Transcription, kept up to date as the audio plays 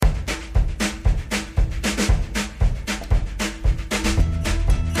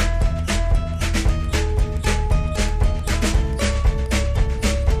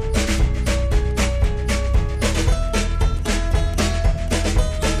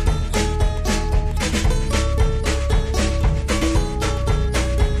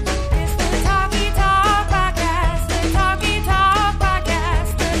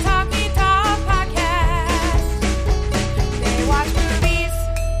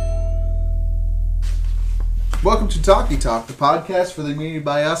to Talkie, the podcast for the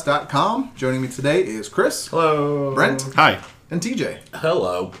immunitybyus.com. Joining me today is Chris. Hello. Brent. Hi. And TJ.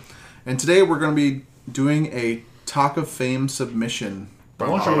 Hello. And today we're going to be doing a Talk of Fame submission.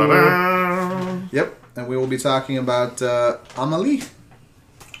 Yep. And we will be talking about Amélie.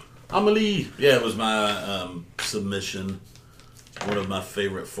 Amélie. Yeah, it was my submission. One of my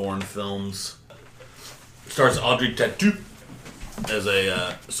favorite foreign films. It stars Audrey Tautou as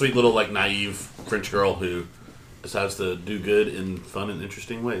a sweet little, naive French girl who decides to do good in fun and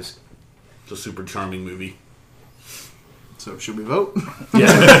interesting ways. It's a super charming movie. So, should we vote?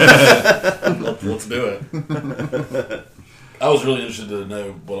 Yeah. Let's do it. I was really interested to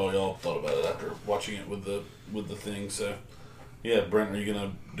know what all y'all thought about it after watching it with the thing. So, yeah, Brent, are you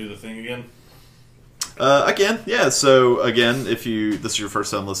gonna do the thing again? I can. Yeah. So again, if this is your first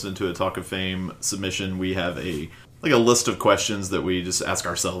time listening to a Talk of Fame submission, we have a list of questions that we just ask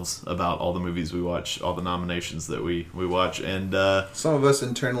ourselves about all the movies we watch, all the nominations that we watch, and some of us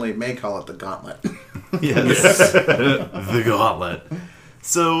internally may call it the gauntlet. Yes, the gauntlet.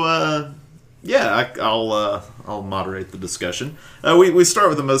 So I'll moderate the discussion. We start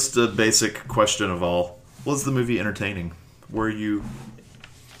with the most basic question of all: was the movie entertaining? Were you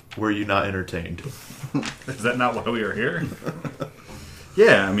not entertained? Is that not why we are here?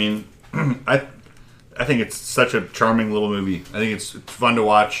 Yeah, I mean, I think it's such a charming little movie. I think it's fun to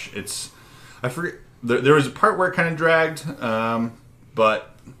watch. I forget there was a part where it kind of dragged,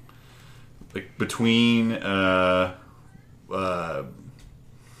 but between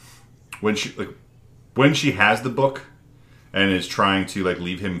when she has the book and is trying to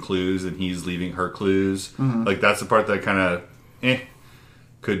leave him clues and he's leaving her clues, that's the part that I kind of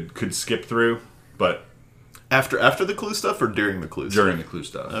could skip through. But after the clue stuff or during the clue stuff? During the clue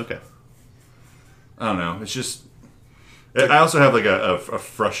stuff. Okay. I don't know. It's just... I also have a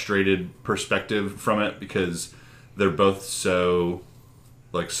frustrated perspective from it because they're both so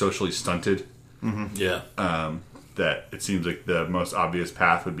socially stunted. Mm-hmm. Yeah. That it seems like the most obvious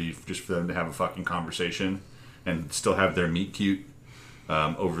path would be just for them to have a fucking conversation and still have their meet cute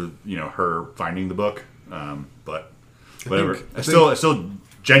over her finding the book. But whatever. I still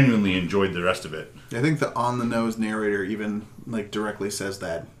genuinely enjoyed the rest of it. I think the on-the-nose narrator even directly says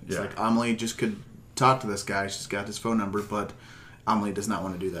that. It's Amélie just could talk to this guy. She's got his phone number, but Amélie does not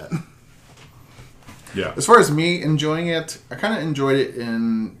want to do that. Yeah. As far as me enjoying it, I kind of enjoyed it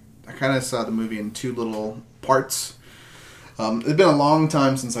I kind of saw the movie in two little parts. It's been a long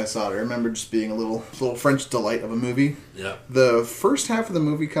time since I saw it. I remember just being a little French delight of a movie. Yeah. The first half of the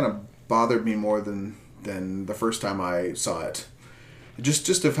movie kind of bothered me more than the first time I saw it.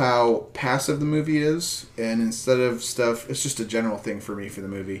 Just of how passive the movie is, and instead of stuff, it's just a general thing for me for the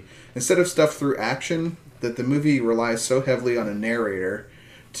movie. Instead of stuff through action, that the movie relies so heavily on a narrator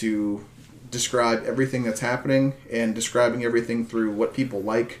to describe everything that's happening and describing everything through what people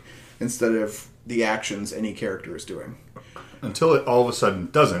like instead of the actions any character is doing. Until it all of a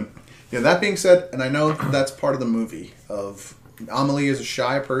sudden doesn't. Yeah, that being said, and I know that's part of the movie, of Amélie is a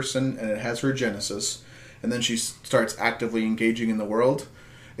shy person and it has her genesis, and then she starts actively engaging in the world.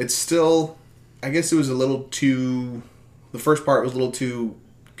 It's still, I guess it was a little too, the first part was a little too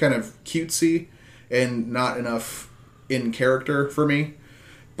kind of cutesy and not enough in character for me.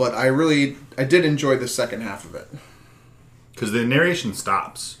 But I did enjoy the second half of it. Because the narration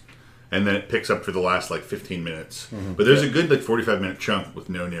stops, and then it picks up for the last 15 minutes. Mm-hmm. But there's a good 45-minute chunk with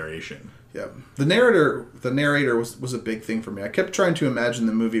no narration. Yeah. The narrator was a big thing for me. I kept trying to imagine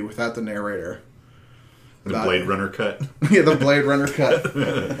the movie without the narrator. The Blade Runner cut. Yeah, the Blade Runner cut.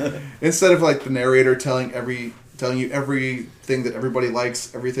 Instead of the narrator telling you everything that everybody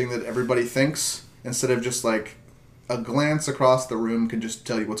likes, everything that everybody thinks, instead of just a glance across the room can just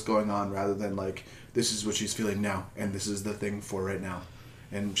tell you what's going on, rather than this is what she's feeling now, and this is the thing for right now,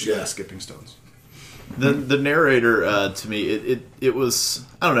 and she likes skipping stones. The narrator, to me, it was,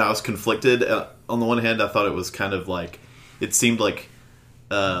 I don't know, I was conflicted. On the one hand, I thought it was kind of it seemed like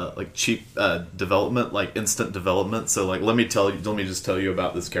cheap development, instant development. So let me just tell you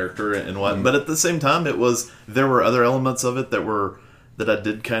about this character and what. Mm-hmm. But at the same time, there were other elements of it that I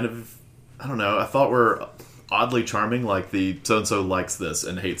did kind of, I don't know, I thought were oddly charming, like the so and so likes this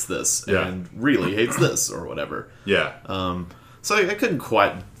and hates this and really hates this or whatever. Yeah. So I couldn't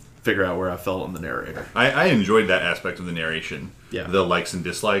quite figure out where I felt on the narrator. I enjoyed that aspect of the narration. Yeah. The likes and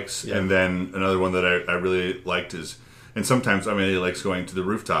dislikes. Yeah. And then another one that I really liked is, and sometimes Amélie likes going to the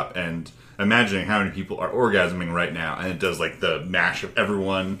rooftop and imagining how many people are orgasming right now. And it does the mash of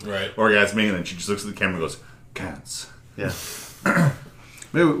everyone orgasming, and then she just looks at the camera and goes, cats. Yeah.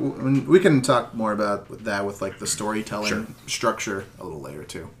 Maybe we can talk more about that with the storytelling structure a little later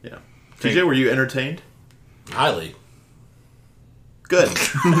too. Yeah. TJ, were you entertained? Highly. Good.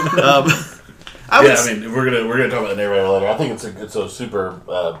 I mean, we're gonna talk about the narrator later. I think it's a super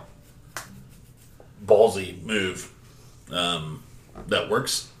ballsy move that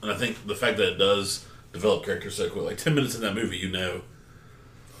works, and I think the fact that it does develop characters so quick, like 10 minutes in that movie, you know,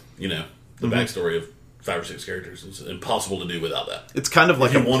 the backstory of 5 or 6 characters. It's impossible to do without that. It's kind of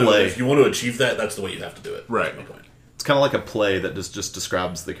like a play. If you want to achieve that, that's the way you have to do it. Right. That's my point. It's kind of like a play that just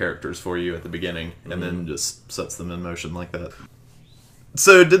describes the characters for you at the beginning and then just sets them in motion like that.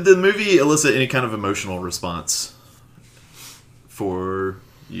 So, did the movie elicit any kind of emotional response for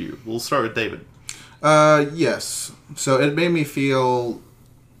you? We'll start with David. Yes. So it made me feel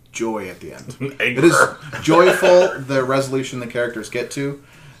joy at the end. Anger. It is joyful, the resolution the characters get to.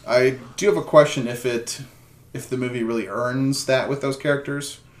 I do have a question if the movie really earns that with those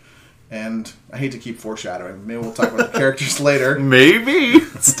characters. And I hate to keep foreshadowing. Maybe we'll talk about the characters later. Maybe.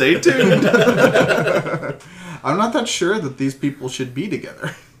 Stay tuned. I'm not that sure that these people should be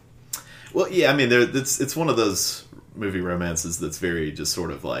together. Well, yeah, I mean, it's one of those movie romances that's very just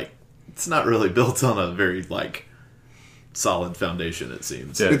sort of like, it's not really built on a very like solid foundation. It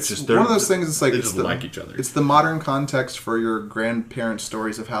seems. Yeah, It's just one of those things. It's like they it's just the, like each other. It's the modern context for your grandparents'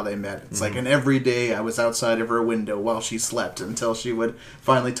 stories of how they met. It's like, and every day I was outside of her window while she slept until she would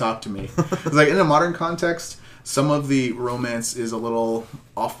finally talk to me. It's like in a modern context, some of the romance is a little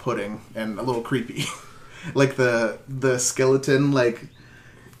off-putting and a little creepy. Like the skeleton, like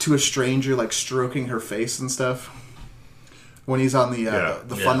to a stranger, like stroking her face and stuff. When he's on the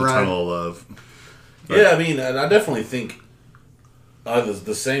fun the ride. Tunnel of Love. Yeah, I mean, I definitely think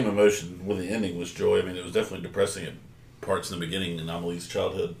the same emotion with the ending was joy. I mean, it was definitely depressing at parts in the beginning in Amelie's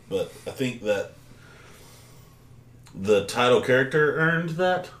childhood, but I think that the title character earned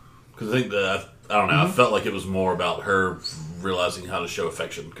that, because I think that, I don't know, I felt like it was more about her realizing how to show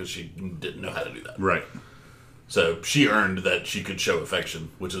affection, because she didn't know how to do that. Right. So she earned that she could show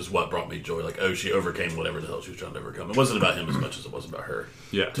affection, which is what brought me joy. Like, oh, she overcame whatever the hell she was trying to overcome. It wasn't about him as much as it was about her.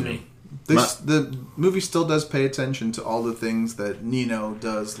 Yeah. To me. The movie still does pay attention to all the things that Nino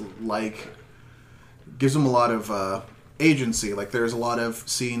does, like, gives him a lot of agency. Like, there's a lot of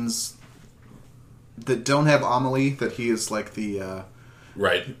scenes that don't have Amélie, that he is like the...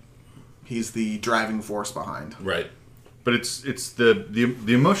 Right. He's the driving force behind. Right. But it's the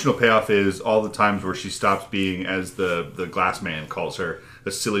emotional payoff is all the times where she stops being, as the glass man calls her, a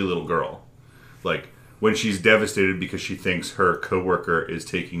silly little girl. Like when she's devastated because she thinks her coworker is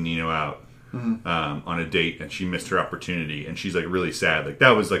taking Nino out on a date and she missed her opportunity, and she's like really sad. Like that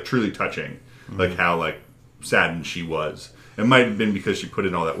was like truly touching. Like how like saddened she was. It might have been because she put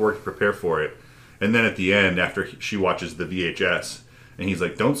in all that work to prepare for it, and then at the end, after she watches the VHS. And he's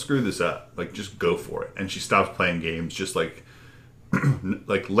like, "Don't screw this up. Like, just go for it." And she stops playing games, just like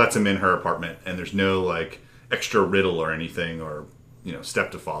lets him in her apartment, and there's no like extra riddle or anything, or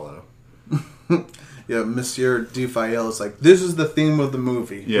step to follow. Yeah, Monsieur Dufayel is like, this is the theme of the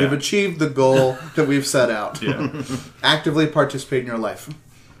movie. Yeah. We've achieved the goal that we've set out. Yeah, Actively participate in your life.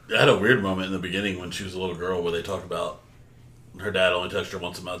 I had a weird moment in the beginning when she was a little girl where they talk about her dad only touched her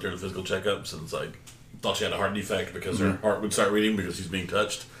once a month during the physical checkups, and it's like, thought she had a heart defect because her heart would start beating because she's being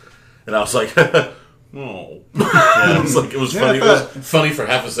touched. And I was like, oh. Yeah, it was funny. It was funny for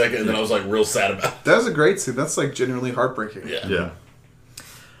half a second, and then I was like real sad about it. That was a great scene. That's like genuinely heartbreaking. Yeah.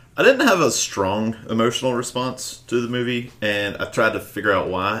 I didn't have a strong emotional response to the movie, and I tried to figure out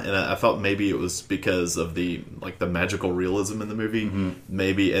why. And I thought maybe it was because of the magical realism in the movie,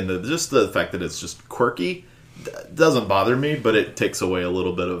 maybe, and just the fact that it's just quirky. Doesn't bother me, but it takes away a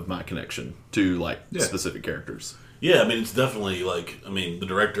little bit of my connection to specific characters. Yeah, I mean, it's definitely the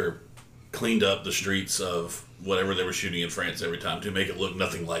director cleaned up the streets of whatever they were shooting in France every time to make it look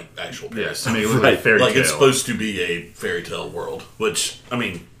nothing like actual Paris. I mean, it was like fairy tale. Like it's supposed to be a fairy tale world, which I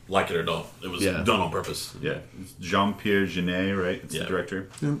mean, like it or don't, it was done on purpose. Yeah, it's Jean-Pierre Jeunet, right? It's the director.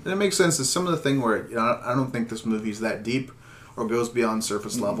 And it makes sense. It's some of the thing where I don't think this movie's that deep or goes beyond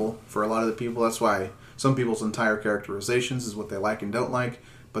surface level for a lot of the people. That's why some people's entire characterizations is what they like and don't like,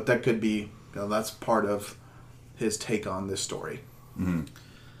 but that could be, that's part of his take on this story. Mm-hmm.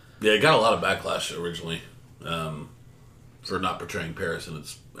 Yeah, it got a lot of backlash originally for not portraying Paris in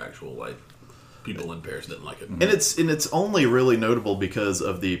its actual light. People in Paris didn't like it. And it's only really notable because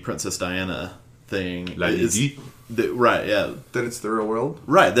of the Princess Diana thing. La Lady. Right, yeah. That it's the real world?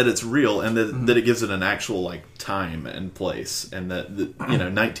 Right, that it's real, and that it gives it an actual time and place, and that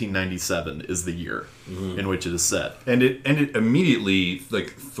 1997 is the year in which it is set. And it immediately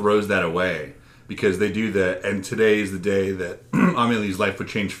throws that away, because they do that, and today is the day that Amélie's life would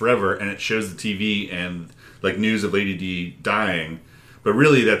change forever, and it shows the TV and news of Lady D dying, But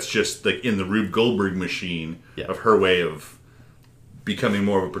really, that's just like in the Rube Goldberg machine of her way of becoming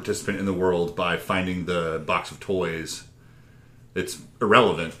more of a participant in the world by finding the box of toys. It's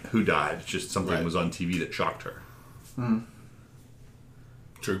irrelevant who died. It's just something was on TV that shocked her.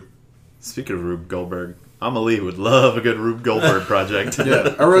 True. Speaking of Rube Goldberg, Amélie would love a good Rube Goldberg project.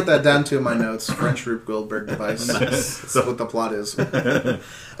 Yeah, I wrote that down too in my notes. French Rube Goldberg device. That's what the plot is.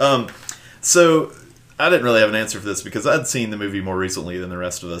 So I didn't really have an answer for this because I'd seen the movie more recently than the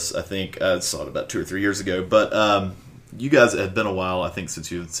rest of us. I think I saw it about 2 or 3 years ago. But you guys, it had been a while, I think,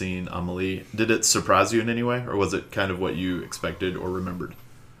 since you had seen Amélie. Did it surprise you in any way? Or was it kind of what you expected or remembered?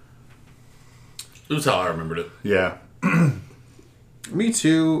 It was how I remembered it. Yeah. Me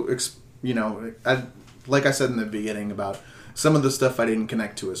too. Like I said in the beginning about some of the stuff I didn't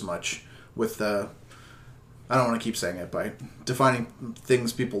connect to as much with the... I don't want to keep saying it, by defining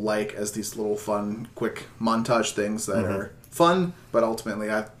things people like as these little fun, quick montage things that are fun, but ultimately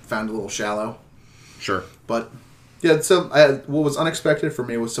I found a little shallow. Sure. But yeah, what was unexpected for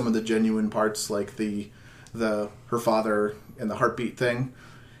me was some of the genuine parts, like her father and the heartbeat thing,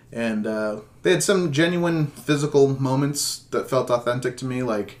 and they had some genuine physical moments that felt authentic to me,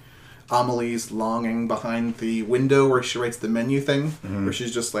 like Amélie's longing behind the window where she writes the menu thing, where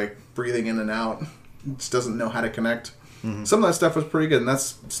she's just like breathing in and out. Just doesn't know how to connect. Some of that stuff was pretty good, and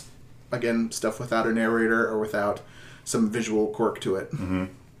that's, again, stuff without a narrator or without some visual quirk to it.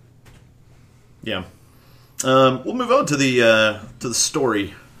 Yeah. We'll move on to the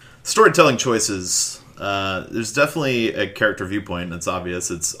story. Storytelling choices. There's definitely a character viewpoint. It's obvious.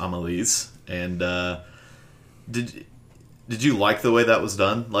 It's Amélie's. And did you like the way that was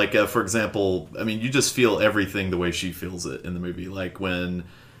done? Like, for example, I mean, you just feel everything the way she feels it in the movie. Like when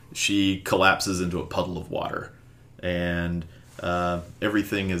she collapses into a puddle of water, and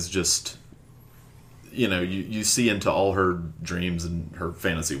everything is just, you see into all her dreams and her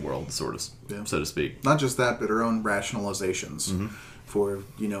fantasy world, so to speak. Not just that, but her own rationalizations. For,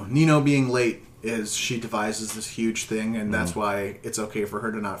 Nino being late is she devises this huge thing, and that's why it's okay for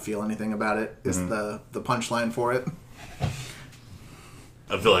her to not feel anything about it, is the punchline for it.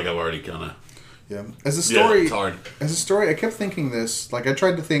 I feel like I've already kind of... Yeah. As a story, it's hard. As a story, I kept thinking this. Like, I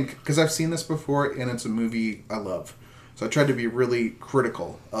tried to think, because I've seen this before, and it's a movie I love. So I tried to be really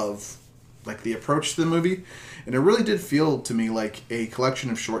critical of, like, the approach to the movie. And it really did feel to me like a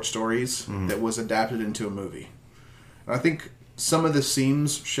collection of short stories that was adapted into a movie. And I think some of the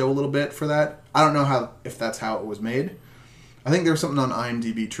scenes show a little bit for that. I don't know if that's how it was made. I think there was something on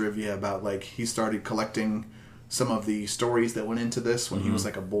IMDb trivia about, like, he started collecting some of the stories that went into this when he was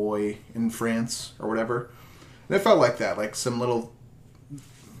like a boy in France or whatever. And it felt like that, like some little...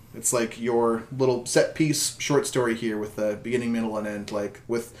 It's like your little set piece short story here with the beginning, middle, and end. Like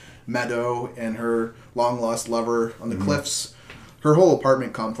with Meadow and her long-lost lover on the cliffs. Her whole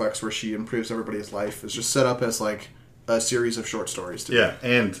apartment complex where she improves everybody's life is just set up as like a series of short stories. Yeah,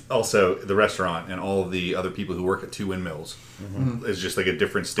 and also the restaurant and all of the other people who work at Two Windmills is just like a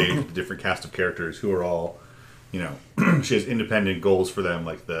different stage, a different cast of characters who are all... she has independent goals for them,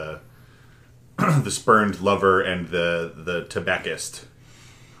 like the spurned lover and the tobaccist.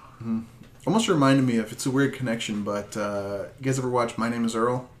 Almost reminded me of, it's a weird connection, but you guys ever watch My Name is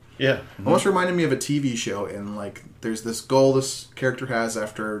Earl? Yeah. Almost reminded me of a TV show, and like there's this goal this character has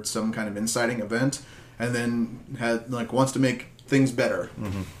after some kind of inciting event, and then wants to make things better.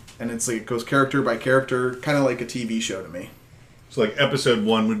 And it's like it goes character by character, kind of like a TV show to me. So, like, episode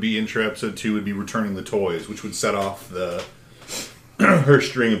 1 would be intro, episode 2 would be returning the toys, which would set off her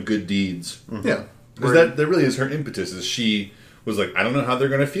string of good deeds. Yeah. Because that really is her impetus, is she was like, I don't know how they're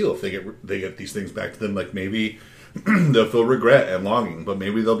going to feel if they get these things back to them. Like, maybe they'll feel regret and longing, but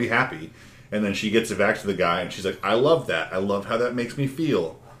maybe they'll be happy. And then she gets it back to the guy, and she's like, I love that. I love how that makes me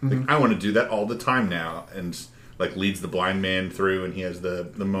feel. Like, I want to do that all the time now. And, like, leads the blind man through, and he has the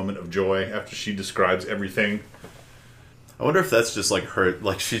moment of joy after she describes everything. I wonder if that's just like her,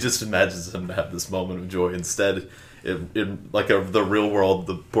 like she just imagines him to have this moment of joy. Instead, in like the real world,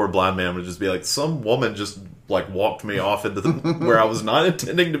 the poor blind man would just be like, some woman just like walked me off into where I was not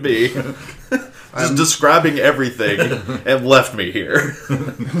intending to be, just describing everything and left me here.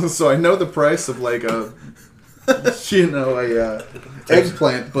 So I know the price of like a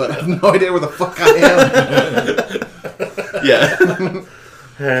eggplant, but I have no idea where the fuck I am. Yeah.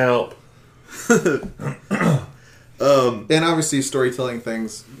 Help. And obviously storytelling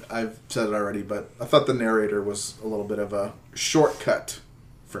things, I've said it already, but I thought the narrator was a little bit of a shortcut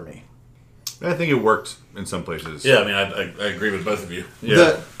for me. I think it worked in some places. Yeah, I mean, I agree with both of you.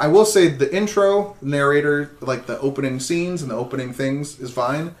 Yeah. I will say the intro narrator, like the opening scenes and the opening things is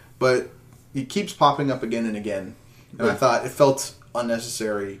fine, but it keeps popping up again and again. And I thought it felt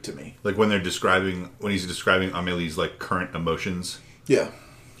unnecessary to me. Like when he's describing Amélie's like current emotions. Yeah.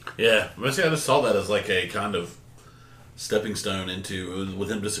 Yeah, honestly, I just saw that as like a kind of stepping stone into with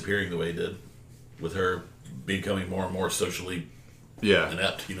him disappearing the way he did, with her becoming more and more socially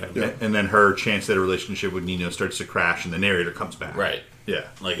inept. You know, And then her chance at a relationship with Nino starts to crash, and the narrator comes back. right? Yeah.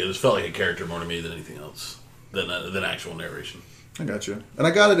 Like it just felt like a character more to me than anything else, than actual narration. I got you. And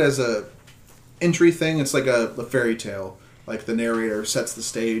I got it as a entry thing. It's like a fairy tale. Like the narrator sets the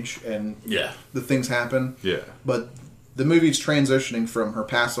stage and the things happen. Yeah. But the movie's transitioning from her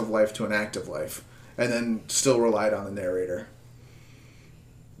passive life to an active life, and then still relied on the narrator.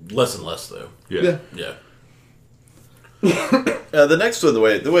 Less and less, though. Yeah. Yeah. The next one,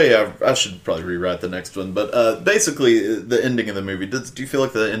 the way I should probably rewrite the next one, but basically the ending of the movie. Do you feel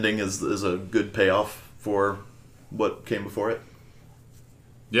like the ending is a good payoff for what came before it?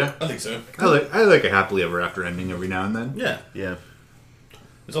 Yeah. I think so. I like a happily ever after ending every now and then. Yeah. Yeah.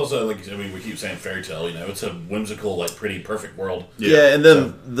 It's also like we keep saying fairy tale. You know, it's a whimsical, like pretty perfect world. Yeah, and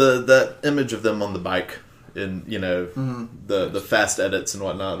then that image of them on the bike, and the fast edits and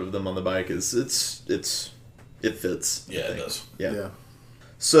whatnot of them on the bike it fits. Yeah, it does. Yeah.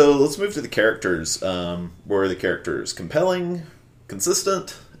 So let's move to the characters. Were the characters compelling,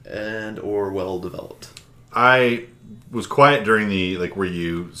 consistent, and or well developed? I was quiet during the were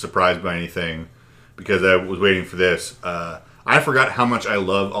you surprised by anything? Because I was waiting for this. I forgot how much I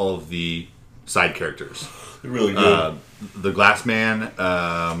love all of the side characters. They're really good. The glass man,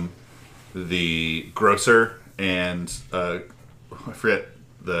 the grocer, and I forget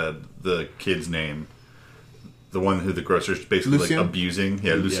the kid's name. The one who the grocer's basically Lucien? abusing.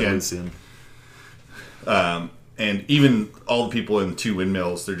 Yeah, Lucien. Yeah, Lucien. And even all the people in Two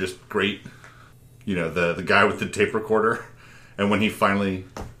Windmills, they're just great. You know, the guy with the tape recorder, and when he finally...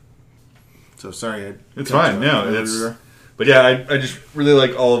 So sorry. It's fine, no. But yeah, I just really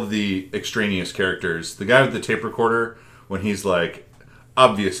like all of the extraneous characters. The guy with the tape recorder, when he's like,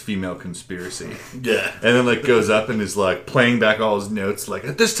 obvious female conspiracy. Yeah. And then goes up and is playing back all his notes,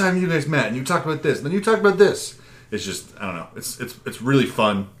 at this time you guys met, and you talked about this, and then you talked about this. It's just, I don't know, it's really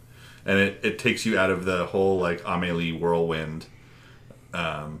fun, and it takes you out of the whole, Amélie whirlwind,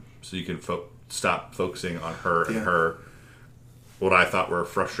 so you can stop focusing on her and her, what I thought were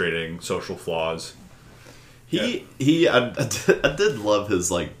frustrating social flaws. I did love his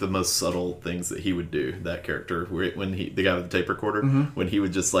the most subtle things that he would do. That character when the guy with the tape recorder when he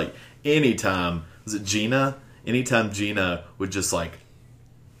would just anytime Gina would just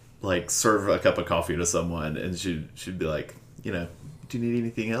serve a cup of coffee to someone and she'd be like, do you need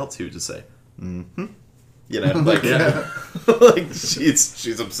anything else? He would just say, mm-hmm.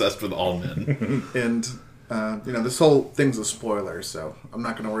 She's obsessed with all men. And this whole thing's a spoiler, so I'm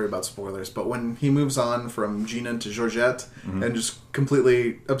not going to worry about spoilers. But when he moves on from Gina to Georgette and just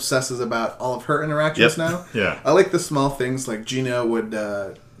completely obsesses about all of her interactions now, I like the small things. Like Gina would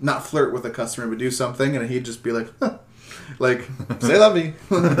not flirt with a customer, but do something, and he'd just be like, huh. Say love me.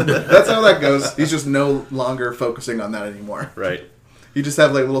 That's how that goes. He's just no longer focusing on that anymore. Right. You just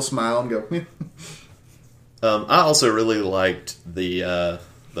have a little smile and go, yeah. I also really liked the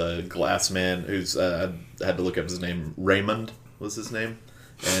glass man who's I had to look up his name. Raymond was his name,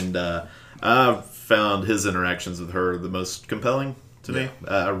 and I found his interactions with her the most compelling to me.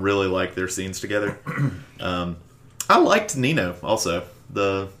 I really liked their scenes together. I liked Nino also,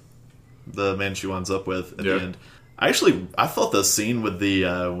 the man she winds up with at the end. I thought the scene with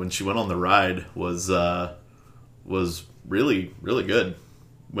the when she went on the ride was really, really good.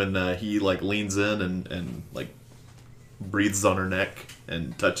 When he leans in and breathes on her neck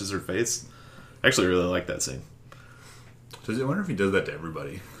and touches her face. I actually really like that scene. So I wonder if he does that to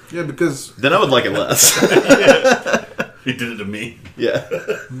everybody. Yeah, because... Then I would like it less. He did it to me. Yeah.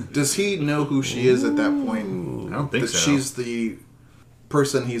 Does he know who she is at that point? I don't think that so. She's the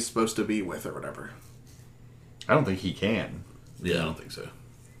person he's supposed to be with or whatever. I don't think he can. Yeah, I don't think so.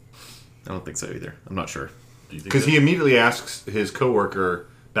 I don't think so either. I'm not sure. Because he immediately asks his coworker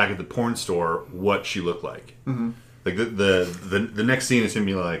back at the porn store what she looked like. Mm-hmm. The next scene is him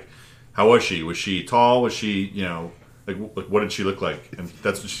being like, how was she? Was she tall? Was she, what did she look like? And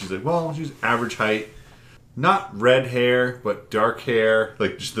that's what she's like, well, she's average height. Not red hair, but dark hair.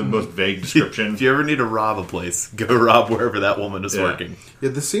 Just the most vague description. If you ever need to rob a place, go rob wherever that woman is working. Yeah,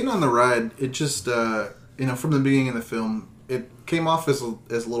 the scene on the ride, it just, from the beginning of the film, it came off as a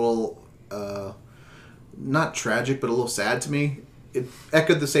little, not tragic, but a little sad to me. It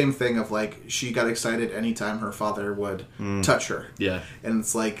echoed the same thing of she got excited anytime her father would touch her. Yeah, and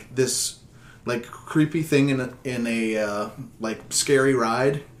it's this creepy thing in a scary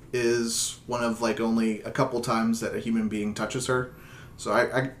ride is one of only a couple times that a human being touches her, So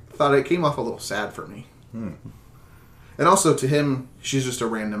I thought it came off a little sad for me. And also to him, she's just a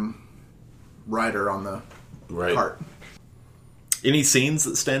random rider on the cart. Any scenes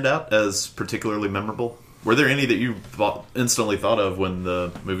that stand out as particularly memorable? Were there any that you instantly thought of when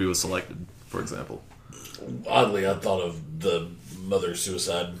the movie was selected, for example? Oddly, I thought of the mother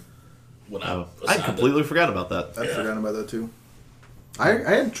suicide when I completely forgot about that. I'd forgotten about that too. I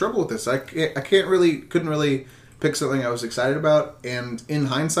had trouble with this. couldn't really pick something I was excited about, and in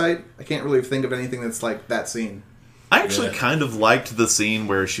hindsight, I can't really think of anything that's like that scene. I actually kind of liked the scene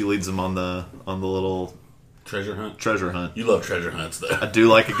where she leads him on the little treasure hunt. Treasure hunt. You love treasure hunts, though. I do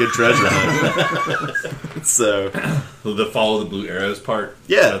like a good treasure hunt. So the follow the blue arrows part.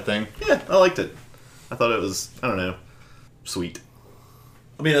 Yeah, that thing. Yeah, I liked it. I thought it was, I don't know, sweet.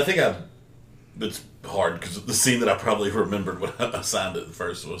 I mean, I think it's hard because the scene that I probably remembered when I assigned it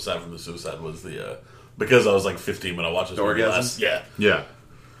first, aside from the suicide, was the because I was like 15 when I watched this movie last. Yeah.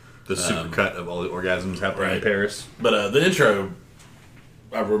 The super cut of all the orgasms happening in Paris. But the intro,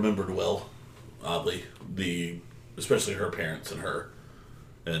 I remembered well. Oddly, especially her parents and her,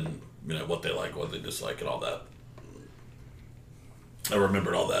 and what they like, what they dislike, and all that. I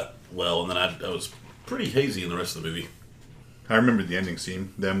remembered all that well, and then I was pretty hazy in the rest of the movie. I remember the ending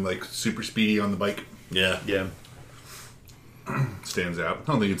scene, them like super speedy on the bike. Yeah. Stands out.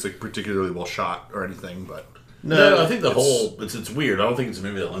 I don't think it's like particularly well shot or anything, but no, I think the whole it's weird. I don't think it's a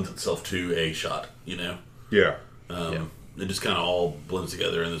movie that lends itself to a shot. Yeah. It just kind of all blends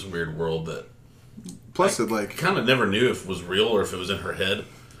together in this weird world that. Plus, I kind of never knew if it was real or if it was in her head.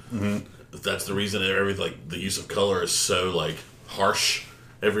 Mm-hmm. If that's the reason everything, like the use of color is so like harsh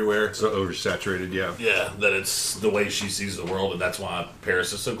everywhere, so oversaturated. Yeah, that it's the way she sees the world, and that's why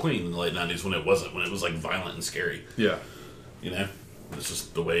Paris is so clean in the late '90s when it wasn't, when it was like violent and scary. Yeah, it's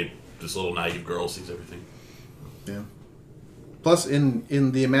just the way this little naive girl sees everything. Yeah. Plus,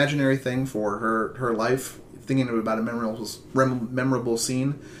 in the imaginary thing for her life, thinking about a memorable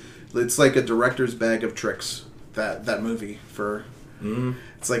scene. It's like a director's bag of tricks, that movie.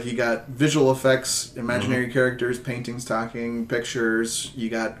 It's like you got visual effects, imaginary characters, paintings, talking, pictures. You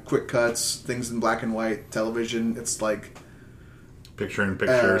got quick cuts, things in black and white, television. It's like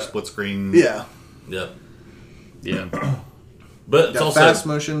picture, split screen. Yeah. Yep. Yeah. But it's also fast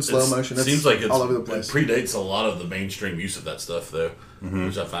motion, slow motion. It seems like it's all over the place. It predates a lot of the mainstream use of that stuff, though,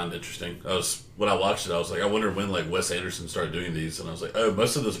 which I find interesting. When I watched it, I was like, I wondered when like Wes Anderson started doing these, and I was like, oh,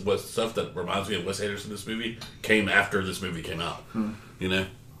 most of this stuff that reminds me of Wes Anderson, this movie came after this movie came out. It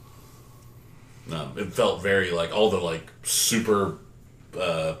felt very like all the like super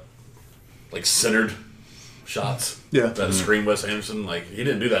like centered shots. Yeah, that scream Wes Anderson. Like he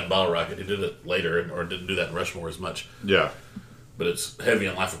didn't do that in Bottle Rocket. He did it later, or didn't do that in Rushmore as much. Yeah. But it's heavy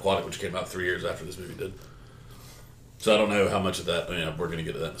on Life Aquatic, which came out 3 years after this movie did. So I don't know how much of that. We're going to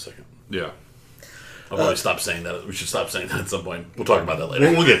get to that in a second. Yeah. I'll probably stop saying that. We should stop saying that at some point. We'll talk about that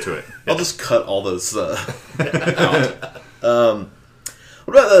later. We'll get to it. I'll just cut all those out. What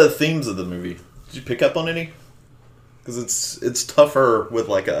about the themes of the movie? Did you pick up on any? Because it's tougher with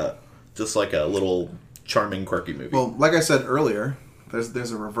just like a little charming, quirky movie. Well, like I said earlier,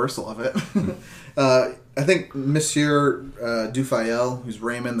 there's a reversal of it. I think Monsieur Dufayel, who's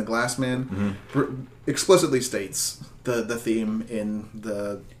Raymond the Glassman, explicitly states the theme in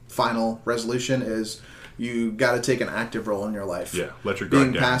the final resolution is you got to take an active role in your life. Yeah, let your guard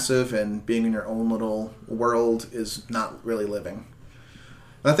down. Being passive and being in your own little world is not really living.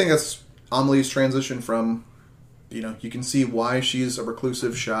 And I think that's Amelie's transition from, you can see why she's a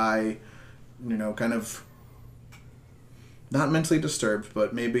reclusive, shy, kind of not mentally disturbed,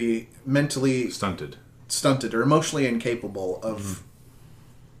 but maybe mentally stunted or emotionally incapable of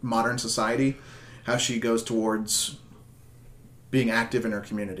modern society, how she goes towards being active in her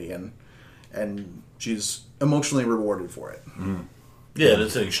community and she's emotionally rewarded for it. Yeah, and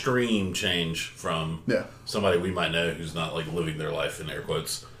it's an extreme change from somebody we might know who's not like living their life in air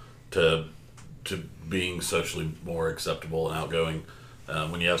quotes to being socially more acceptable and outgoing.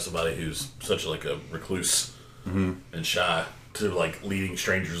 When you have somebody who's such like a recluse and shy to like leading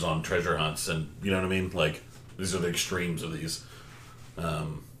strangers on treasure hunts, and you know what I mean? Like these are the extremes of these. I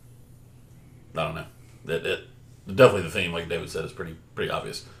don't know. Definitely the theme, like David said, is pretty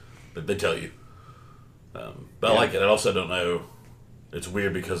obvious. But they tell you. But I like it. I also don't know. It's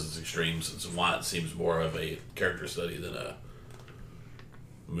weird because it's extremes. It's why it seems more of a character study than a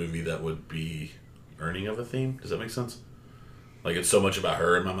movie that would be earning of a theme. Does that make sense? Like it's so much about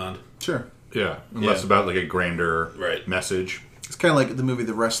her in my mind. Sure. Yeah. Less about like a grander message. It's kind of like the movie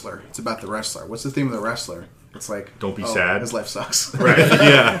The Wrestler. It's about the wrestler. What's the theme of The Wrestler? It's like, don't be sad. His life sucks. Right.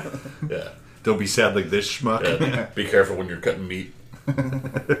 Yeah. Yeah. Don't be sad like this schmuck. Yeah. Be careful when you're cutting meat.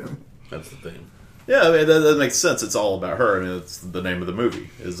 That's the thing. Yeah, I mean, that makes sense. It's all about her. I mean, it's the name of the movie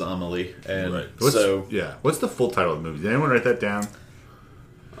is Amélie. And Right. What's the full title of the movie? Did anyone write that down?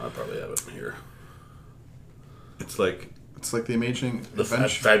 I probably have it here. It's like the amazing The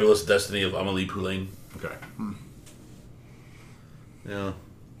adventure. Fabulous Destiny of Amélie Poulain. Okay. yeah.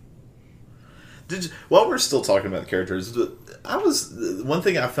 While we're still talking about the characters, one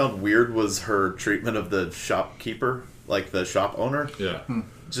thing I found weird was her treatment of the shopkeeper, like the shop owner. Yeah.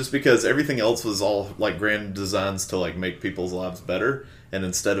 Just because everything else was all like grand designs to like make people's lives better, and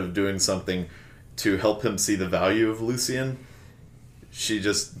instead of doing something to help him see the value of Lucien, she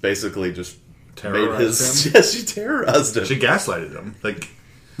just basically just Terrorized made his. him? Yes, she terrorized him. She gaslighted him. Like,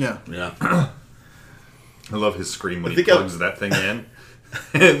 Yeah. Yeah. I love his scream when I he think plugs that thing in.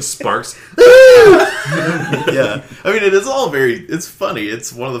 And sparks. Yeah, I mean, it is all it's funny.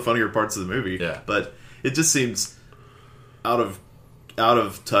 It's one of the funnier parts of the movie. Yeah. But it just seems out of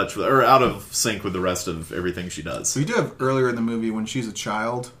touch with, or out of sync with the rest of everything she does. We do have earlier in the movie when she's a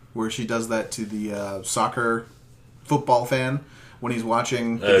child, where she does that to the football fan when he's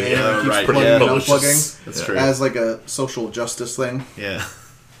watching the game and he keeps right, plugging yeah. and unplugging. That's true. As like a social justice thing. Yeah.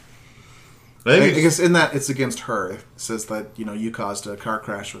 I think I it's- guess in that it's against her. It says that you caused a car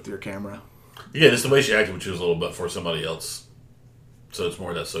crash with your camera. Yeah, just the way she acted when she was little, but for somebody else. So it's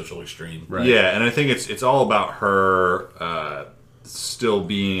more that social extreme. Right. Yeah, and I think it's all about her still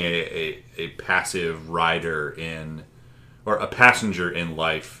being a passive rider or a passenger in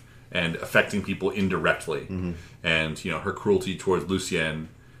life and affecting people indirectly. Mm-hmm. And, her cruelty towards Lucien,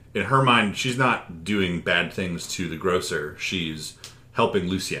 in her mind, she's not doing bad things to the grocer. She's helping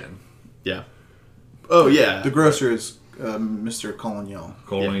Lucien. Yeah. Oh yeah. The grocer is Mr. Collignon.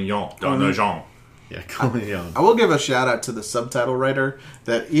 Collignon. Jean. Yeah. Collignon. I will give a shout out to the subtitle writer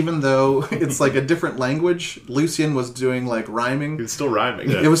that even though it's like a different language, Lucien was doing like rhyming. It's still rhyming.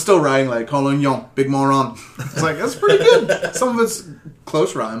 It was still rhyming like Collignon, big moron. It's like that's pretty good. Some of it's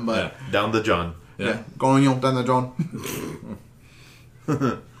close rhyme, but Down the John. yeah, Collignon, down the John.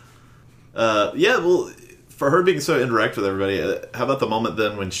 Yeah, well, for her being so indirect with everybody, how about the moment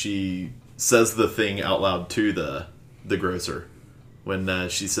then when she says the thing out loud to the grocer? When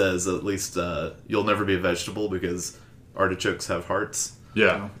she says, at least, you'll never be a vegetable because artichokes have hearts.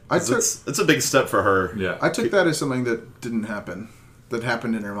 Yeah. It's a big step for her. Yeah. I took that as something that didn't happen. That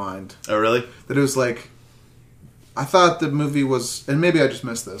happened in her mind. Oh, really? That it was like, I thought the movie was, and maybe I just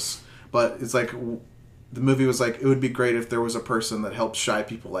missed this, but it's like, the movie was like, it would be great if there was a person that helped shy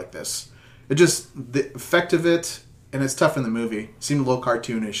people like this. It just, the effect of it, and it's tough in the movie, seemed a little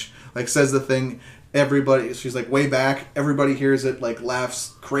cartoonish. Like, says the thing, everybody, she's like way back, everybody hears it, like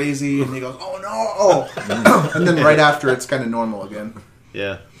laughs crazy, and he goes, oh no! And then right after, it's kind of normal again.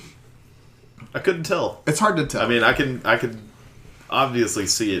 Yeah. I couldn't tell. It's hard to tell. I mean, I could obviously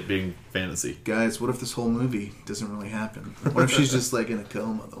see it being fantasy. Guys, what if this whole movie doesn't really happen? What if she's just like in a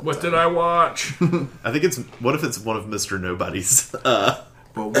coma the whole What time? did I watch? I think what if it's one of Mr. Nobody's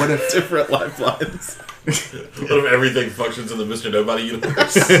But what if different lifelines? What if everything functions in the Mr. Nobody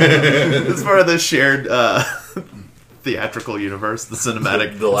universe? It's part of the shared theatrical universe, the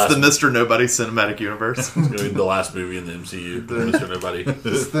cinematic, The last- it's the Mr. Nobody cinematic universe. It's gonna be the last movie in the MCU, Mr. Nobody.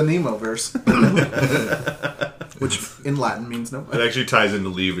 it's the Nemo verse? Which in Latin means It nobody. actually ties into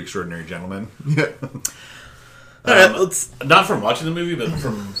League of Extraordinary Gentlemen. Yeah. All right, let's. Not from watching the movie, but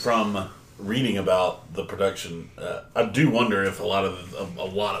from reading about the production. I do wonder if a lot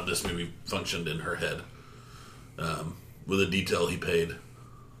of this movie functioned in her head, with the detail he paid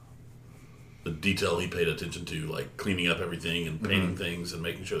attention to, like cleaning up everything and painting things and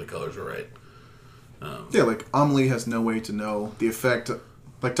making sure the colors were right. Yeah, like Amélie has no way to know the effect,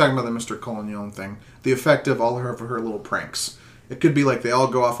 like talking about the Mr. Collignon thing, the effect of all of her little pranks. It could be like they all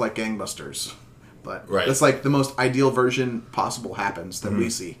go off like gangbusters. But Right. it's like the most ideal version possible happens that we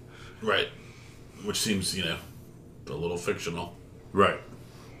see. Right. Which seems, a little fictional. Right.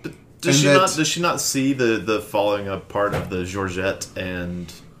 Does And does she not see the falling apart of the Georgette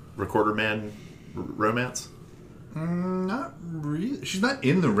and Recorder Man romance? Not really. She's not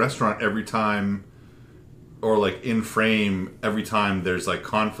in the restaurant every time, or like in frame every time there's like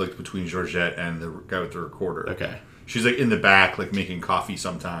conflict between Georgette and the guy with the recorder. Okay. She's like in the back, like making coffee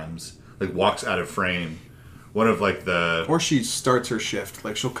sometimes. Like walks out of frame. One of like the Or she starts her shift.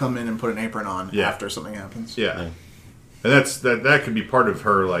 Like she'll come in and put an apron on Yeah. after something happens. yeah. And that could be part of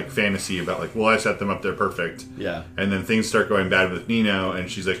her like fantasy about like, well, I set them up, they're perfect. Yeah. And then things start going bad with Nino, and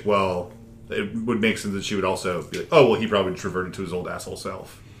she's like, well, it would make sense that she would also be like, oh, well, he probably just reverted to his old asshole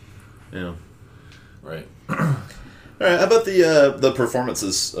self. Yeah. Right. All right. How about the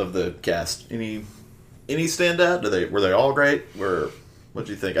performances of the cast? Any any standout? Were they all great? What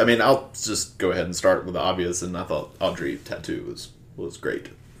do you think? I mean, I'll just go ahead and start with the obvious, and I thought Audrey Tattoo was great.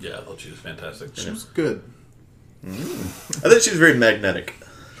 Yeah, I thought she was fantastic. She was good. I think she was very magnetic.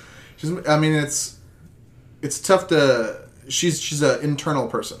 It's tough to. She's an internal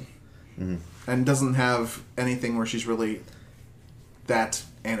person, and doesn't have anything where she's really that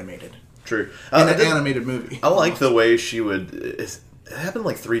animated. True. In an animated movie. I like the way she would. It happened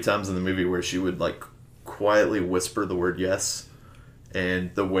like 3 times in the movie where she would like quietly whisper the word yes,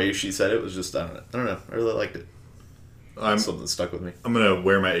 and the way she said it was just I don't know. I really liked it. Something that stuck with me. I'm going to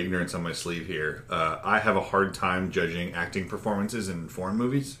wear my ignorance on my sleeve here. I have a hard time judging acting performances in foreign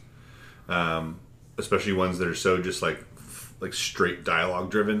movies, especially ones that are so just like straight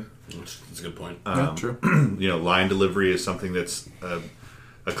dialogue driven. That's a good point. True. Line delivery is something that's a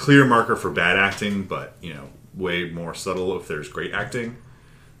clear marker for bad acting, but way more subtle if there's great acting.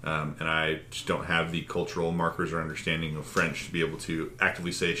 And I just don't have the cultural markers or understanding of French to be able to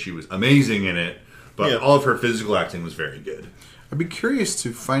actively say she was amazing in it. But all of her physical acting was very good. I'd be curious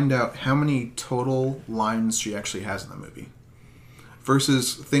to find out how many total lines she actually has in the movie.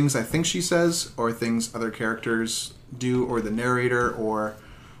 Versus things I think she says, or things other characters do, or the narrator, or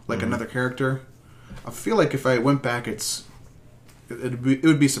like another character. I feel like if I went back, it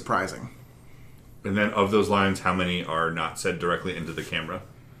would be surprising. And then of those lines, how many are not said directly into the camera?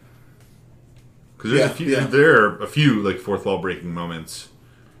 Because there are a few like fourth wall breaking moments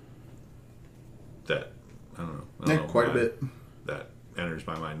that I don't know Quite a bit. That enters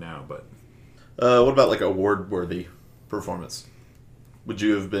my mind now. But what about like award worthy performance? Would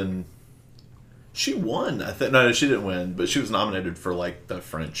you have been? She won. I think no, she didn't win, but she was nominated for like the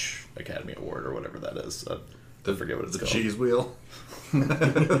French Academy Award or whatever that is. I forget what it's called. Cheese wheel.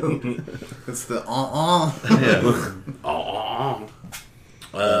 It's the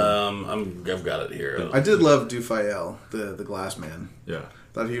Yeah. I've got it here. I did love Dufayel, the glass man. Yeah.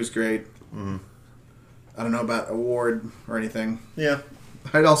 Thought he was great. Mm-hmm. I don't know about award or anything. Yeah.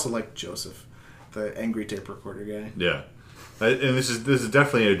 I'd also like Joseph, the angry tape recorder guy. Yeah. And this is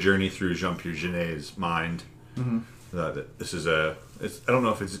definitely a journey through Jean-Pierre Genet's mind. Mm-hmm. This is I don't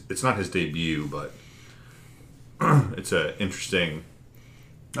know if it's not his debut, but it's a interesting.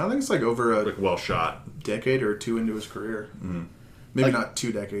 I think it's like over a well shot decade or 2 into his career. Mm-hmm. Maybe not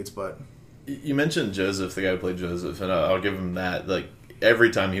 2 decades, but you mentioned Joseph, the guy who played Joseph, and I'll give him that. Like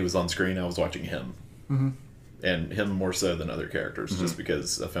every time he was on screen, I was watching him, and him more so than other characters, just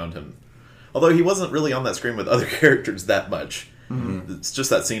because I found him. Although he wasn't really on that screen with other characters that much. Mm-hmm. It's just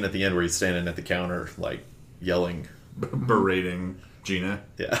that scene at the end where he's standing at the counter, like, yelling. Berating Gina.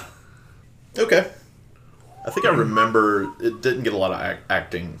 Yeah. Okay. I think I remember it didn't get a lot of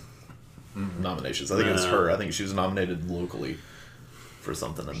acting nominations. I think it was her. I think she was nominated locally for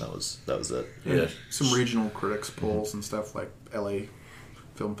something, and that was it. Yeah. Some regional critics polls and stuff like LA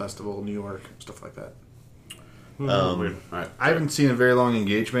Film Festival, New York, stuff like that. I haven't seen a very long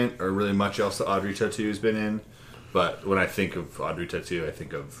engagement or really much else that Audrey Tautou has been in, but when I think of Audrey Tautou, I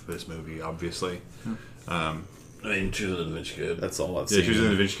think of this movie, obviously. I mean, she was in Da Vinci Code. That's all I've seen. Yeah, she was in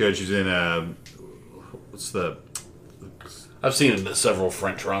Da Vinci Code. She's in I've seen several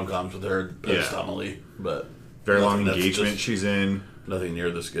French rom-coms with her post Amélie, but Very Long Engagement. She's in nothing near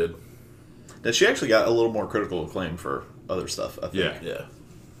this good. And she actually got a little more critical acclaim for other stuff, I think. Yeah.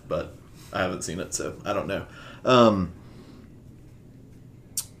 But I haven't seen it, so I don't know. I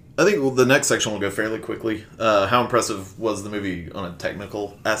think the next section will go fairly quickly. How impressive was the movie on a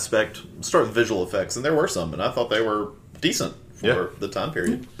technical aspect? We'll start with visual effects, and there were some, and I thought they were decent for the time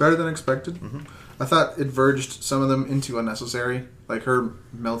period. Better than expected. Mm-hmm. I thought it verged some of them into unnecessary, like her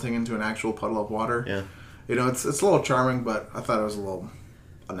melting into an actual puddle of water. Yeah. It's a little charming, but I thought it was a little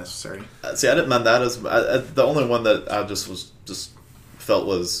unnecessary. See, I didn't mind that as the only one that I just felt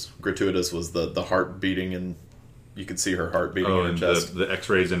was gratuitous was the heart beating, and you could see her heart beating in her chest. The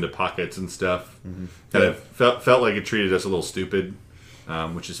X-rays into pockets and stuff. Mm-hmm. Kind of felt like it treated us a little stupid,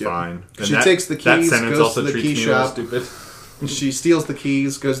 which is fine. And she takes the keys, goes to the key shop. Stupid. She steals the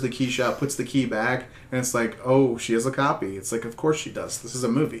keys, goes to the key shop, puts the key back, and it's like, oh, she has a copy. It's like, of course she does. This is a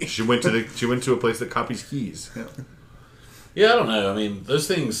movie. She went to a place that copies keys. Yeah, I don't know. I mean, those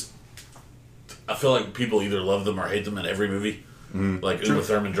things. I feel like people either love them or hate them in every movie. Mm-hmm. Like Uma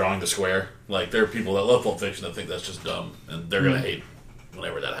Thurman drawing the square. Like there are people that love Pulp Fiction that think that's just dumb, and they're gonna hate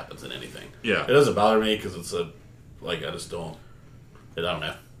whenever that happens in anything. Yeah, it doesn't bother me because it's I just don't. I don't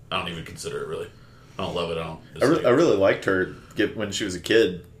know. I don't even consider it really. I don't love it. I really liked her when she was a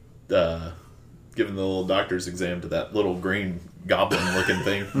kid, giving the little doctor's exam to that little green goblin-looking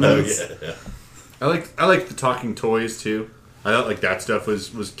thing. Yeah. I like the talking toys too. I thought like that stuff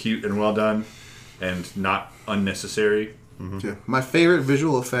was cute and well done. and not unnecessary. Yeah. My favorite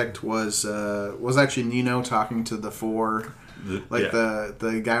visual effect was actually Nino talking to the four,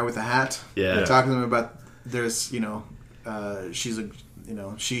 the guy with the hat. Yeah. Talking to them about there's she's a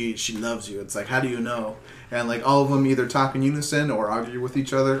she loves you. It's like, how do you know? And like all of them either talk in unison or argue with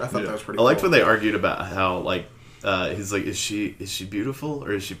each other. I thought that was pretty cool. I liked when they argued about how like he's like, is she beautiful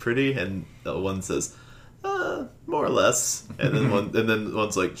or is she pretty? And the one says, more or less. And then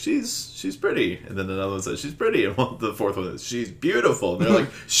one's like, she's pretty. And then another one says, she's pretty. And the fourth one is, she's beautiful. And they're like,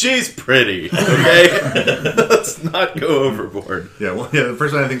 she's pretty. Okay, let's not go overboard. Yeah, well, the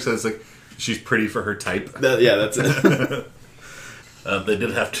first one I think says like, she's pretty for her type. That's it. They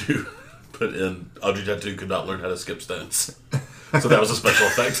did have to put in Audrey Tattoo could not learn how to skip stones. So that was a special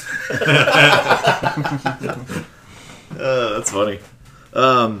effect. That's funny.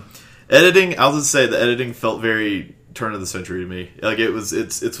 Editing, I'll just say the editing felt very turn of the century to me. Like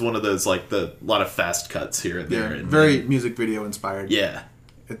it's one of those like a lot of fast cuts here and there. Yeah, very music video inspired. Yeah.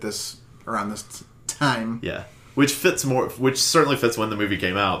 Around this time. Yeah. Which certainly fits when the movie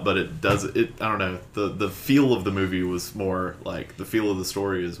came out, but I don't know, the feel of the movie was more like, the feel of the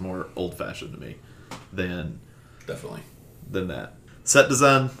story is more old fashioned to me than that. Set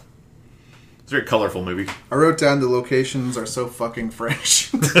design, it's a very colorful movie. I wrote down the locations are so fucking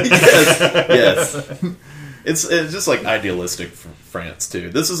fresh. yes. It's just like idealistic France too.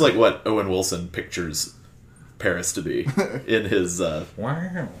 This is like what Owen Wilson pictures Paris to be in his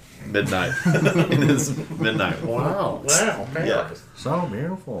Wow. midnight. In his midnight. Wow, Paris. Yeah. So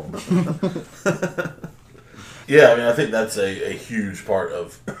beautiful. Yeah, I mean, I think that's a huge part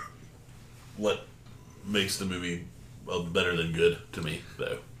of what makes the movie better than good to me,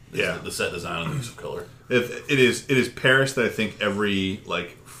 though. Yeah, the set design and the use of color. It is Paris that I think every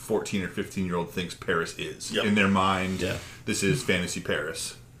like 14 or 15-year-old thinks Paris is. Yep. In their mind. Yeah. This is fantasy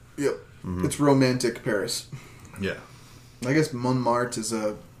Paris. Yep. Mm-hmm. It's romantic Paris. Yeah. I guess Montmartre is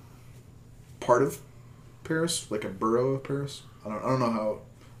a part of Paris, like a borough of Paris. I don't know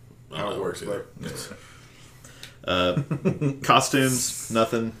how it works, but costumes,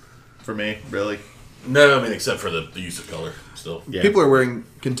 nothing for me, really. No, I mean, except for the use of color, still. Yeah. People are wearing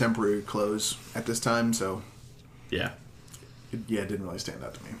contemporary clothes at this time, so yeah, it didn't really stand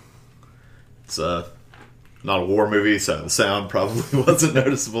out to me. It's not a war movie, so the sound probably wasn't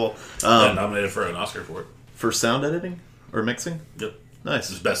noticeable. Got nominated for an Oscar for it. For sound editing or mixing? Yep. Nice.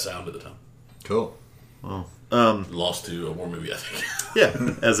 It's best sound at the time. Cool. Oh. Lost to a war movie, I think.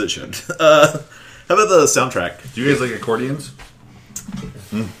 Yeah, as it should. How about the soundtrack? Do you guys like accordions?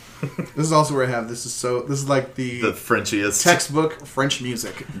 This is also where I have this is like the Frenchiest textbook French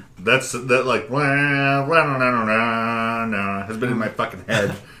music. That like has been in my fucking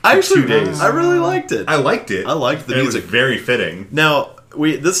head for 2 days. I really liked it. I liked it. I liked the music. It was very fitting. Now,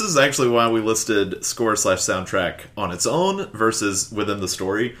 this is actually why we listed score/soundtrack on its own versus within the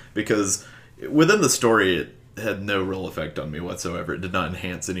story, because within the story it had no real effect on me whatsoever. It did not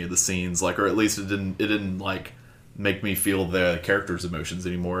enhance any of the scenes, or at least it didn't like make me feel the characters' emotions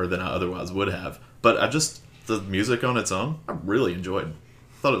any more than I otherwise would have. But the music on its own, I really enjoyed.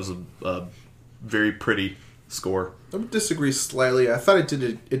 I thought it was a very pretty score. I would disagree slightly. I thought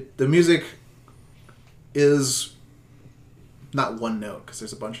the music is not one note, because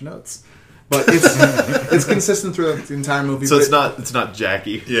there's a bunch of notes, but it's consistent throughout the entire movie. So it's not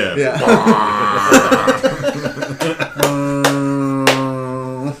Jackie. Yeah.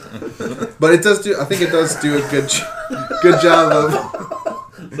 But it does do. I think it does do a good job of.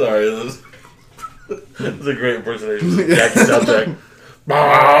 Sorry, that was a great impersonation. Jackie soundtrack.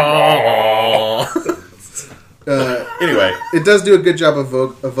 Anyway, it does do a good job of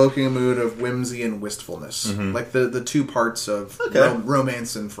evoking a mood of whimsy and wistfulness, like the two parts of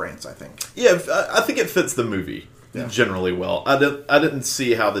romance in France. I think. Yeah, I think it fits the movie generally well. I didn't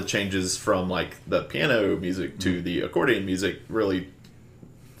see how the changes from like the piano music to the accordion music really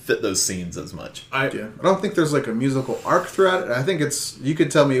fit those scenes as much. I don't think there's like a musical arc throughout it. I think you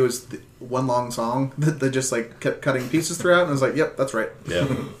could tell me it was one long song that they just like kept cutting pieces throughout, and I was like, yep, that's right. Yeah.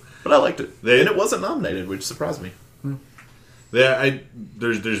 But I liked it. And it wasn't nominated, which surprised me. Yeah,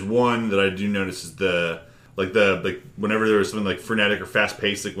 there's one that I do notice is whenever there was something like frenetic or fast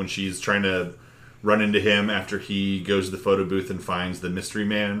paced, like when she's trying to run into him after he goes to the photo booth and finds the mystery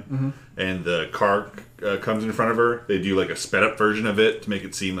man, and the car comes in front of her. They do like a sped up version of it to make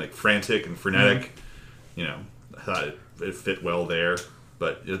it seem like frantic and frenetic. You know, I thought it fit well there,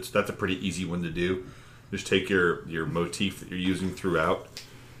 but that's a pretty easy one to do. Just take your motif that you're using throughout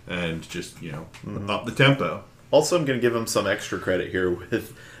and just up the tempo. Also, I'm going to give him some extra credit here.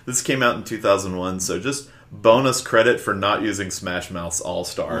 This came out in 2001, so just bonus credit for not using Smash Mouth's All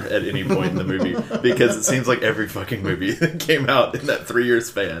Star at any point in the movie, because it seems like every fucking movie that came out in that 3-year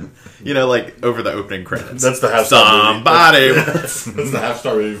span, like over the opening credits. That's the half-star movie. That's the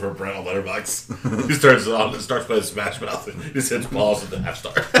half-star movie for Brent on Letterboxd. He starts by Smash Mouth and he just hits pause at the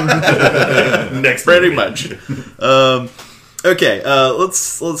half-star. Next Pretty movie. much. Okay,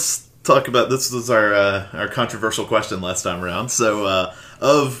 let's talk about this. Was our controversial question last time around. So,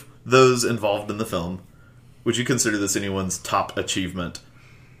 of those involved in the film, would you consider this anyone's top achievement?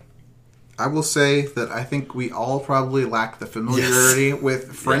 I will say that I think we all probably lack the familiarity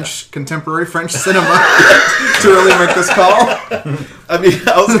with contemporary French cinema to really make this call. I mean,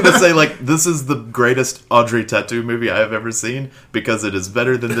 I was going to say, this is the greatest Audrey Tautou movie I have ever seen, because it is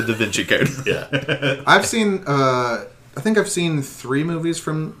better than the Da Vinci Code. Yeah. I've seen, I think I've seen 3 movies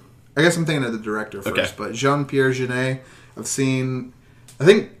from, I guess I'm thinking of the director first, but Jean-Pierre Jeunet. I've seen, I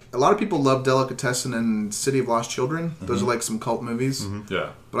think a lot of people love Delicatessen and City of Lost Children. Those are some cult movies. Mm-hmm.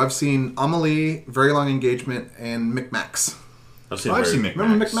 Yeah. But I've seen Amélie, Very Long Engagement, and Micmacs. I've seen Micmacs.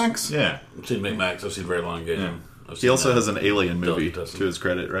 Remember Micmacs? Yeah. I've seen Micmacs. I've seen Very Long Engagement. He also has an Alien movie to his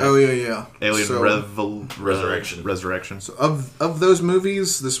credit, right? Oh, yeah. Alien Resurrection. Resurrection. So of those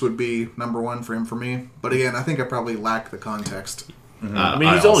movies, this would be number 1 for him for me. But again, I think I probably lack the context. Mm-hmm. I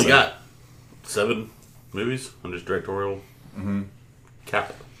mean, he's only got 7 movies on his directorial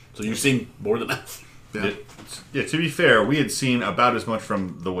cap. So you've seen more than that. Yeah, to be fair, we had seen about as much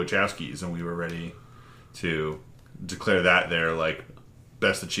from the Wachowskis, and we were ready to declare that their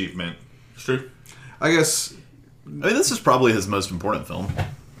best achievement. It's true. I guess. I mean, this is probably his most important film,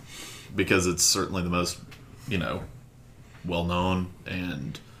 because it's certainly the most, well known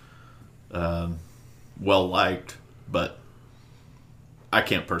and well liked. But I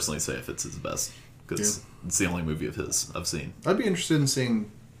can't personally say if it's his best, because it's the only movie of his I've seen. I'd be interested in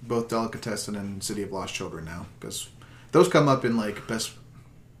seeing both Delicatessen and City of Lost Children now, because those come up in best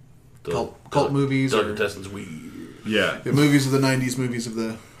cult movies. Delicatessen's weird. Yeah. Movies of the 90s, movies of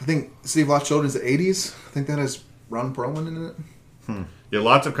the... I think City of Lost Children is the 80s. I think that has Ron Perlman in it. Yeah,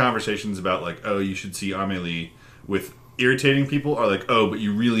 lots of conversations about you should see Amélie with irritating people, or but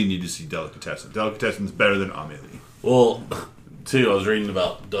you really need to see Delicatessen. Delicatessen's better than Amélie. Well, too, I was reading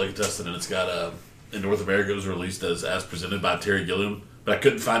about Delicatessen, and it's got in North America it was released as presented by Terry Gilliam, but I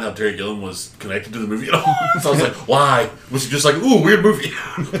couldn't find how Terry Gilliam was connected to the movie at all. So I was like, why? Was he just ooh, weird movie?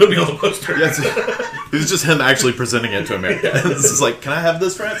 Put me on the poster. Yes. It was just him actually presenting it to America. This is can I have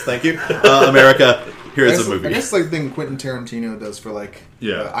this, France? Thank you. America, here's a movie. I guess the thing Quentin Tarantino does for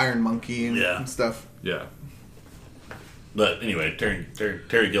Iron Monkey and stuff. Yeah. But anyway,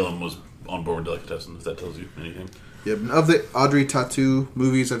 Terry Gilliam was on board with Delicatessen, if that tells you anything. Yeah, of the Audrey Tautou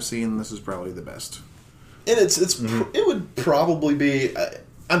movies I've seen, this is probably the best. And it would probably be,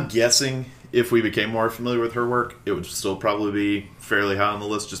 I'm guessing, if we became more familiar with her work, it would still probably be fairly high on the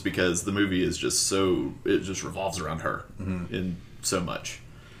list, just because the movie is just it just revolves around her in so much.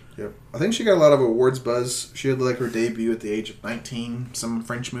 Yep. I think she got a lot of awards buzz. She had her debut at the age of 19, some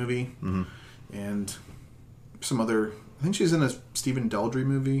French movie, and some other... I think she's in a Stephen Daldry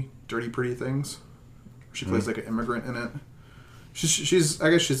movie, Dirty Pretty Things. She plays an immigrant in it. She's I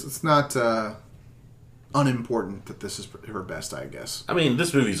guess it's not unimportant that this is her best, I guess. I mean,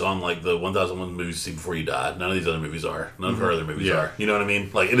 this movie's on the 1001 movies to see before you die. None of these other movies are. None of her other movies are. You know what I mean?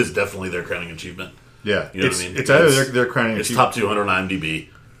 It is definitely their crowning achievement. Yeah. You know what I mean? It's either their crowning it's achievement. top 200 on IMDb.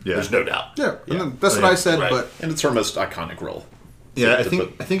 Yeah. There's no doubt. Yeah. That's what I said, right. but... And it's her most iconic role. Yeah, I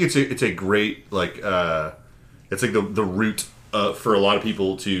think it's a great it's the route for a lot of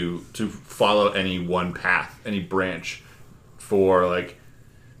people to follow any one path, any branch, for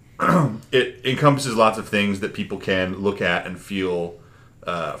it encompasses lots of things that people can look at and feel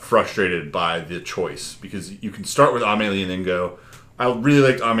frustrated by the choice, because you can start with Amélie and then go, I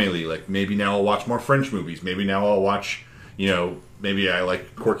really liked Amélie, maybe now I'll watch more French movies, maybe now I'll watch maybe I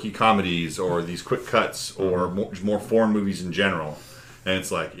like quirky comedies or these quick cuts or more foreign movies in general. And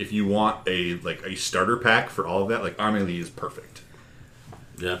it's if you want a starter pack for all of that, Amélie is perfect.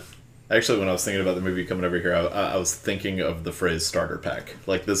 Yeah. Actually, when I was thinking about the movie coming over here, I was thinking of the phrase starter pack.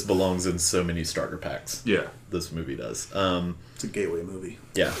 This belongs in so many starter packs. Yeah. This movie does. It's a gateway movie.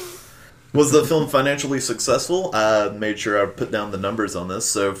 Yeah. Was the film financially successful? I made sure I put down the numbers on this.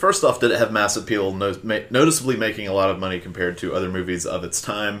 So first off, did it have mass appeal, noticeably making a lot of money compared to other movies of its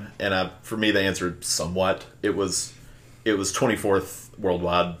time? And for me, the answer somewhat. It was 24th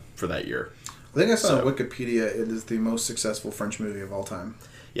worldwide for that year. I think I saw on Wikipedia it is the most successful French movie of all time.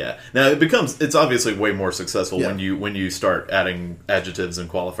 Yeah. Now it's obviously way more successful when you start adding adjectives and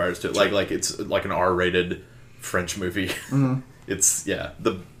qualifiers to it. It's like an R-rated French movie. Mm-hmm. It's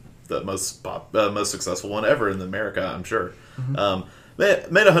the the most successful one ever in America, I'm sure. Made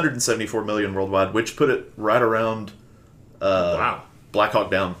 174 million worldwide, which put it right around Wow. Black Hawk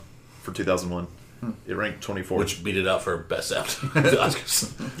Down for 2001. It ranked 24. Which beat it out for best sound. The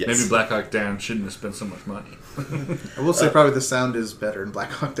Oscars. Yes. Maybe Black Hawk Down shouldn't have spent so much money. I will say probably the sound is better in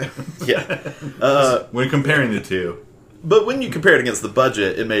Black Hawk Down. Yeah. When comparing the two, But when you compare it against the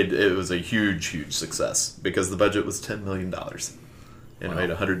budget, it was a huge success because the budget was $10 million and it made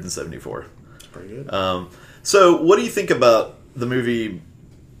 174. That's pretty good. So, what do you think about the movie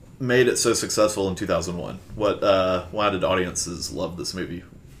made it so successful in 2001? Why did audiences love this movie?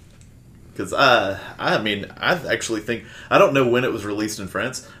 Because I actually think, I don't know when it was released in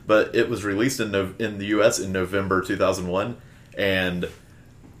France, but it was released in the U.S. in November 2001, and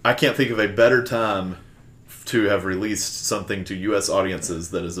I can't think of a better time to have released something to U.S.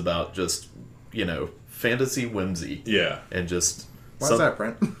 audiences that is about just, fantasy whimsy. yeah, And just... Why's that,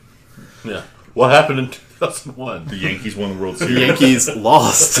 Brent? Yeah. What happened in 2001? the Yankees won the World The Series. Yankees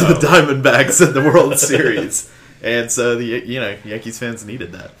lost to the Diamondbacks in the World Series. And so, Yankees fans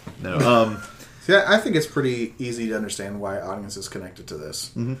needed that. No, Yeah, I think it's pretty easy to understand why audiences connected to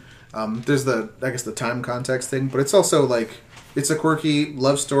this. There's the time context thing, but it's also it's a quirky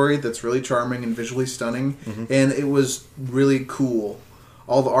love story that's really charming and visually stunning, and it was really cool.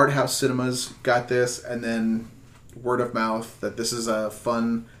 All the art house cinemas got this, and then word of mouth that this is a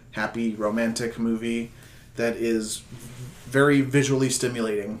fun, happy, romantic movie that is very visually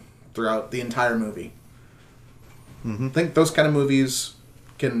stimulating throughout the entire movie. I think those kind of movies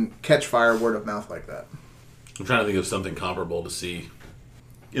can catch fire word of mouth like that. I'm trying to think of something comparable to see.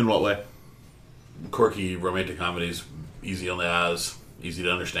 in what way? Quirky romantic comedies, easy on the eyes, easy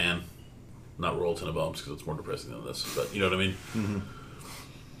to understand. Not Royal Tenenbaums because it's more depressing than this, but you know what I mean?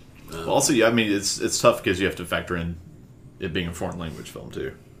 Well, also, yeah, I mean, it's tough because you have to factor in it being a foreign language film,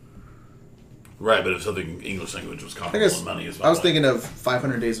 too. Right, but if something English language was I comparable guess in money as I well. was thinking of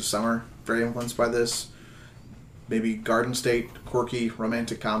 500 Days of Summer, very influenced by this. Maybe Garden State, quirky,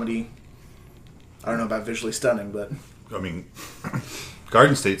 romantic comedy. I don't know about visually stunning, but I mean,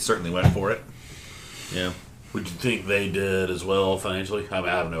 Garden State certainly went for it. Yeah. Would you think they did as well financially? I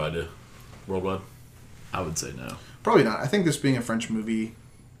have no idea. Worldwide? I would say no. probably not. I think this being a French movie,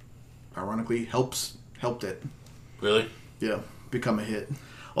 ironically, helped it. Really? Yeah, become a hit.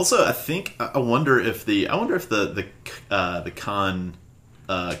 Also, I wonder if the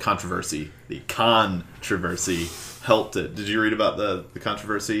controversy helped it. Did you read about the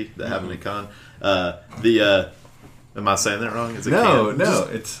controversy that happened at Cannes? Am I saying that wrong? Is it No, Cannes?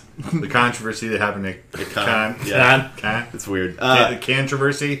 it's the controversy that happened at Cannes. Cannes. Yeah. Cannes. It's weird. The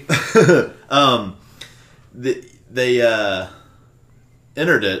controversy. They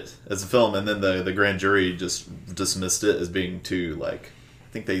entered it as a film, and then the grand jury just dismissed it as being too, I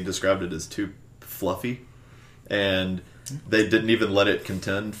think they described it as too fluffy, and they didn't even let it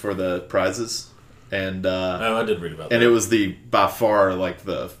contend for the prizes. And I did read about that. and it was by far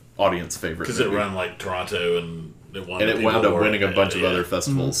the audience favorite Because it movie. ran Toronto and it won. And it the wound up award. winning a bunch of Yeah. other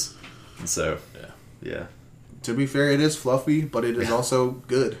festivals. And so, yeah. To be fair, it is fluffy, but it is also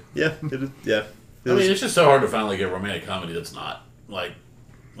good. Yeah, it is. Yeah. I mean, it's just so hard to find a romantic comedy that's not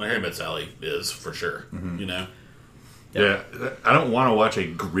Harry Met Sally is for sure. You know, Yeah, I don't want to watch a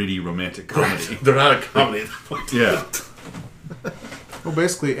gritty romantic comedy. they're not a comedy. Yeah, Well,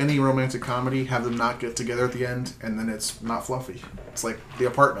 basically, any romantic comedy, have them not get together at the end, and then it's not fluffy. It's like The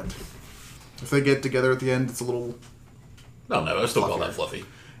Apartment. If they get together at the end, it's a little... No, I still call that fluffy.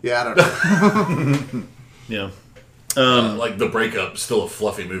 Yeah, I don't know. Yeah. The Breakup, still a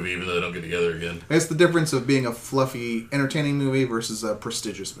fluffy movie, even though they don't get together again. It's the difference of being a fluffy, entertaining movie versus a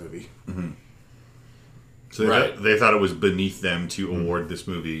prestigious movie. so Right. they thought it was beneath them to award this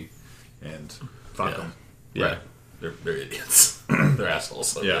movie, and fuck Yeah. them. Yeah. Right. They're idiots. They're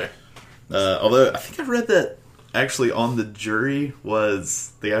assholes. Okay. Yeah. Although, I think I read that actually on the jury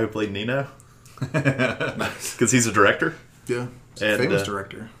was the guy who played Nino. Because he's a director. Yeah. It's a And, famous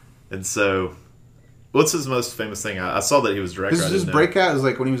director. And so, what's his most famous thing? I saw that he was director. I His didn't know. breakout is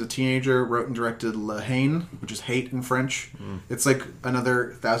when he was a teenager, wrote and directed La Haine, which is hate in French. It's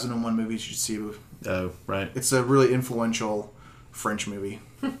another 1001 movies you should see. Oh, right. It's a really influential French movie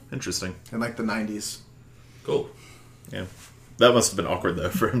Interesting. in the 90s. Cool. Yeah. That must have been awkward, though,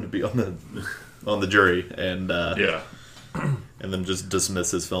 for him to be on the jury and Yeah. and then just dismiss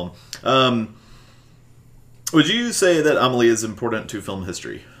his film. Would you say that Amélie is important to film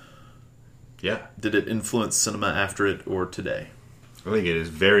history? Yeah. Did it influence cinema after it or today? I think it is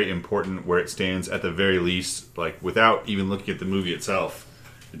very important where it stands at the very least, without even looking at the movie itself,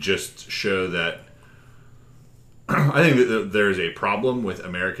 just show that I think that there is a problem with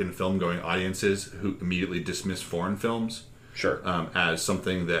American film-going audiences who immediately dismiss foreign films Sure. As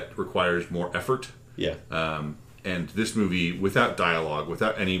something that requires more effort. Yeah. And this movie, without dialogue,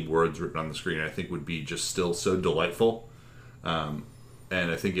 without any words written on the screen, I think would be just still so delightful. And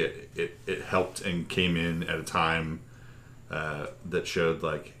I think it helped and came in at a time that showed,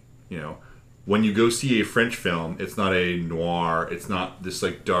 like, you know, when you go see a French film, it's not a noir. It's not this,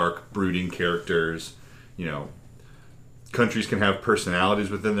 like, dark, brooding characters. You know, countries can have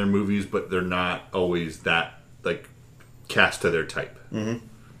personalities within their movies, but they're not always that, like, cast to their type. Mm-hmm.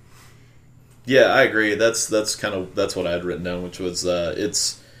 Yeah, I agree. That's what I had written down, which was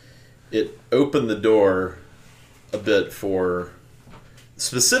it opened the door a bit for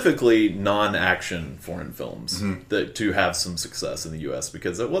specifically non-action foreign films that to have some success in the U.S.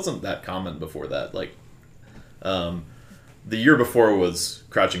 because it wasn't that common before that. Like, the year before was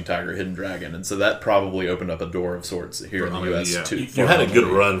Crouching Tiger, Hidden Dragon, and so that probably opened up a door of sorts here in the U.S. Yeah. too. You had a good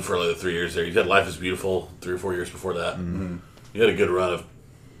run for like the 3 years there. You had Life is Beautiful 3 or 4 years before that. Mm-hmm. You had a good run of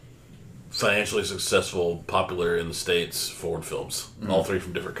financially successful, popular in the States foreign films. All three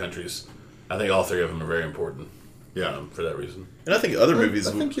from different countries. I think all three of them are very important. Yeah, for that reason. And I think other movies.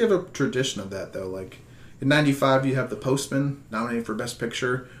 I think you have a tradition of that though. Like in '95, you have The Postman nominated for Best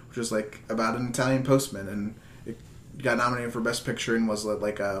Picture, which is like about an Italian postman, and it got nominated for Best Picture and was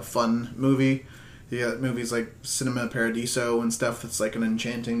like a fun movie. You got movies like Cinema Paradiso and stuff that's like an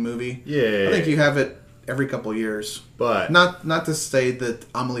enchanting movie. Yeah, I think you have it every couple years. But not to say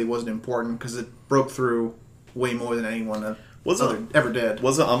that Amélie wasn't important because it broke through way more than anyone ever did.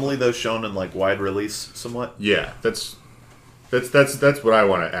 Wasn't Amélie though shown in like wide release somewhat? Yeah, that's what I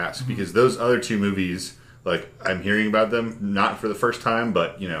want to ask, because those other two movies, like, I'm hearing about them not for the first time,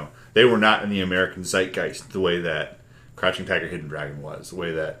 but you know, they were not in the American zeitgeist the way that Crouching Tiger, Hidden Dragon was, the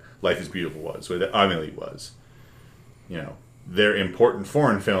way that Life is Beautiful was, the way that Amélie was. You know, they're important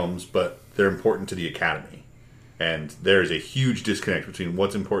foreign films, but they're important to the Academy. And there is a huge disconnect between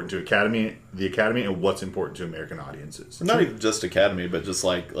what's important to the Academy, and what's important to American audiences. Not even just Academy, but just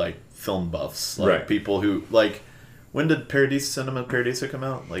like film buffs, like right. People who like. When did Cinema Paradiso come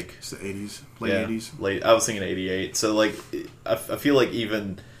out? Like it's the '80s, late '80s. Late. I was thinking '88. So like, I feel like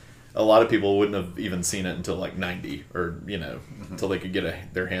even a lot of people wouldn't have even seen it until like '90, or you know, until they could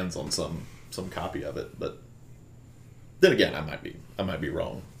get their hands on some copy of it. But then again, I might be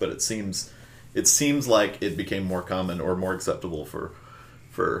wrong. But it seems like it became more common or more acceptable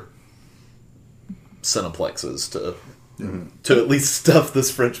for cineplexes to at least stuff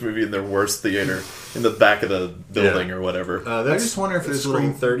this French movie in their worst theater in the back of the building or whatever. I just wonder if there's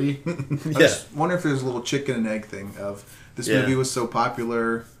Screen 30. I just wonder if there's a little chicken and egg thing of this movie was so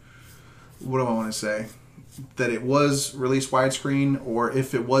popular. What do I want to say? That it was released widescreen, or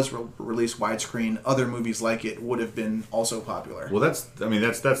if it was released widescreen, other movies like it would have been also popular. Well, that's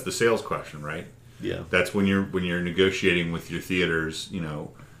the sales question, right? Yeah, that's when you're negotiating with your theaters. You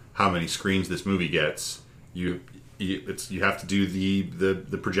know, how many screens this movie gets. You have to do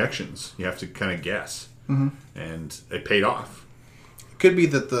the projections. You have to kind of guess, and it paid off. It could be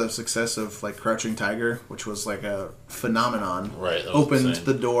that the success of like Crouching Tiger, which was like a phenomenon, right, opened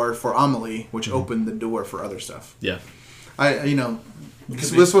the door for Amélie, which opened the door for other stuff. Yeah,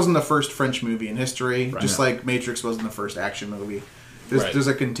 this wasn't the first French movie in history, just like Matrix wasn't the first action movie. There's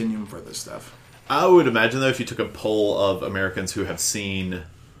a continuum for this stuff. I would imagine though, if you took a poll of Americans who have seen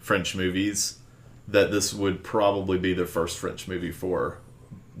French movies, that this would probably be their first French movie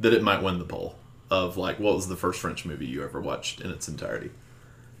that it might win the poll of like, what was the first French movie you ever watched in its entirety?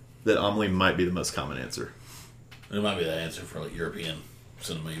 That Amélie might be the most common answer. It might be the answer for like European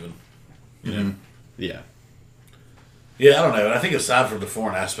cinema even. You know? Yeah. Yeah, I don't know. And I think aside from the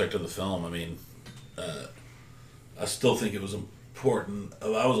foreign aspect of the film, I mean, I still think it was important.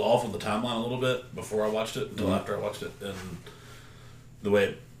 I was off on the timeline a little bit before I watched it until after I watched it. And the way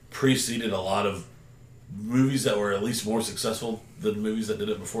it preceded a lot of movies that were at least more successful than movies that did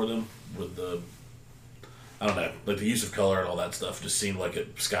it before them, with I don't know, like the use of color and all that stuff just seemed like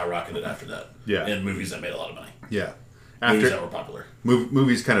it skyrocketed after that. Yeah. In movies that made a lot of money. Yeah. Movies that were popular.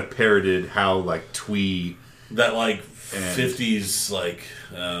 Movies kind of parroted how like twee, that like 50s like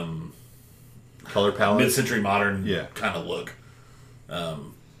color palette, mid-century modern kind of look.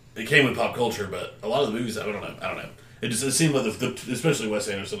 It came with pop culture, but a lot of the movies, I don't know. It seemed like especially Wes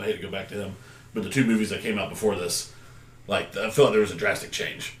Anderson. I hate to go back to him, but the two movies that came out before this, like I feel like there was a drastic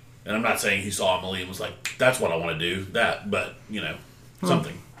change. And I'm not saying he saw Amélie and was like, "That's what I want to do." But you know,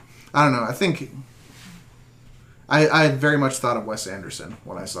 something. I don't know. I think I very much thought of Wes Anderson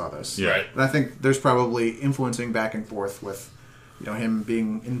when I saw this. Yeah. Right. And I think there's probably influencing back and forth with him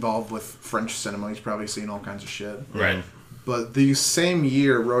being involved with French cinema. He's probably seen all kinds of shit. Right. But the same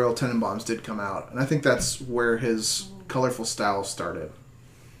year, Royal Tenenbaums did come out, and I think that's where his colorful style started.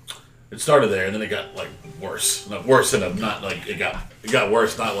 It started there, and then it got like worse. Not worse than not like it got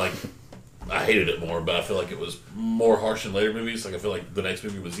worse. Not like I hated it more, but I feel like it was more harsh in later movies. Like I feel like the next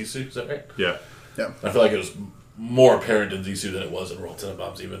movie was Zissou. Is that right? Yeah. Yeah. I feel like it was more apparent in Zissou than it was in Royal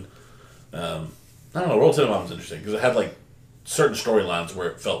Tenenbaums. Even I don't know. Royal Tenenbaums is interesting because it had like certain storylines where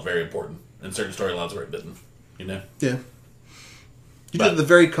it felt very important, and certain storylines where it didn't. Yeah. You did the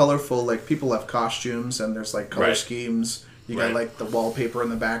very colorful, like, people have costumes, and there's, like, color schemes. You got, like, the wallpaper in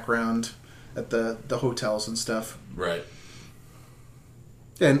the background at the hotels and stuff. Right.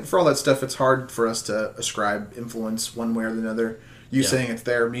 And for all that stuff, it's hard for us to ascribe influence one way or the other. You saying it's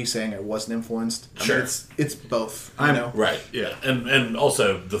there, me saying it wasn't influenced. I mean, it's both, you know? Right, yeah. And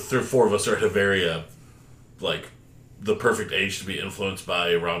also, the four of us are at a very, like, the perfect age to be influenced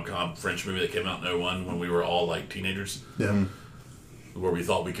by a rom-com French movie that came out in 2001 when we were all, like, teenagers. Yeah. Where we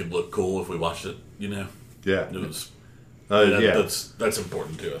thought we could look cool if we watched it, Yeah. It was... yeah. That's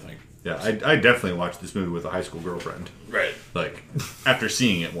important, too, I think. Yeah, I definitely watched this movie with a high school girlfriend. Right. Like, after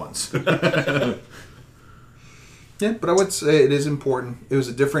seeing it once. Yeah, but I would say it is important. It was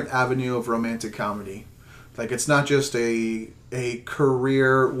a different avenue of romantic comedy. Like, it's not just a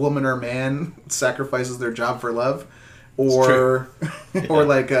career woman or man sacrifices their job for love, or or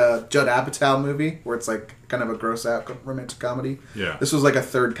like a Judd Apatow movie where it's like kind of a gross out romantic comedy. Yeah. This was like a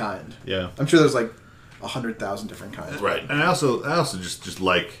third kind. Yeah. I'm sure there's like 100,000 different kinds. Right. And I also just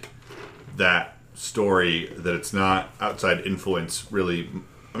like that story that it's not outside influence really.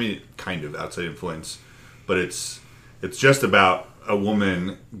 I mean, kind of outside influence, but it's just about a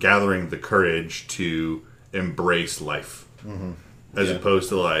woman gathering the courage to embrace life. Mm-hmm. As opposed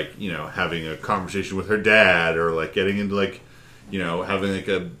to, like, having a conversation with her dad or, like, getting into, like, having, like,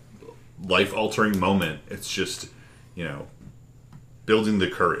 a life-altering moment. It's just, building the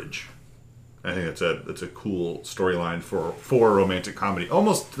courage. I think that's a cool storyline for a romantic comedy.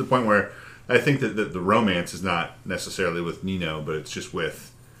 Almost to the point where I think that the romance is not necessarily with Nino, but it's just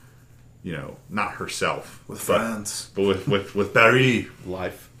with, not herself. With friends. But with Barry.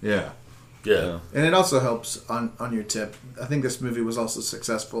 Life. Yeah. Yeah. And it also helps on your tip. I think this movie was also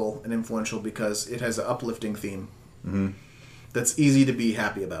successful and influential because it has an uplifting theme that's easy to be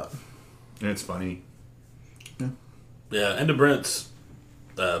happy about. And it's funny. Yeah, and to Brent's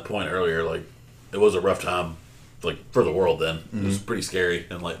point earlier, like, it was a rough time, like, for the world then. It was pretty scary,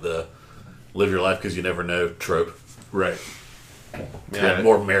 and, like, the live your life because you never know trope. Right. Had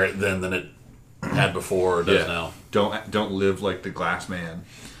more merit then than it had before or does now. Don't live like the glass man.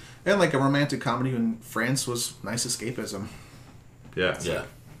 And like a romantic comedy in France was nice escapism. Yeah. Yeah.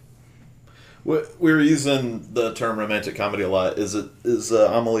 We were using the term romantic comedy a lot. Is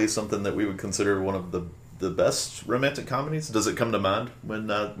Amélie something that we would consider one of the best romantic comedies? Does it come to mind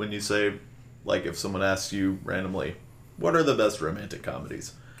when you say, like, if someone asks you randomly, what are the best romantic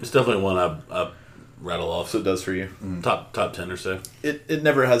comedies? It's definitely one I rattle off. So it does for you. Top 10 or so. It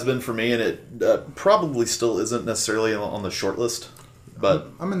never has been for me, and it probably still isn't necessarily on the short list. But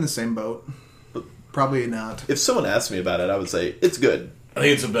I'm in the same boat. But probably not. If someone asked me about it, I would say it's good. I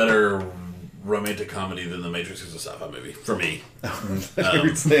think it's a better romantic comedy than The Matrix is a sci-fi movie, for me.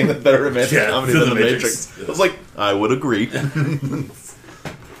 You're saying that better romantic comedy than The Matrix. Yeah. I was like, I would agree.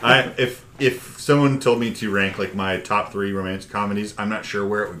 If someone told me to rank, like, my top 3 romantic comedies, I'm not sure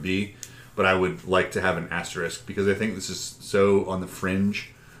where it would be, but I would like to have an asterisk because I think this is so on the fringe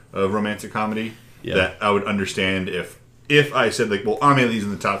of romantic comedy that I would understand if I said, like, well, Amélie's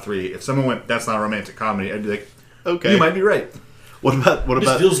in the top 3. If someone went, that's not a romantic comedy, I'd be like, okay, you might be right. What about? It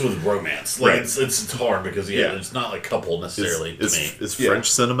just deals with romance. Like, Right. it's hard because it's not like couple necessarily to me. Is French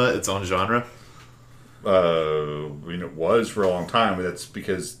cinema its own genre? It was for a long time, but that's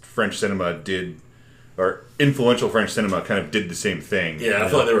because French cinema or influential French cinema kind of did the same thing. Yeah, I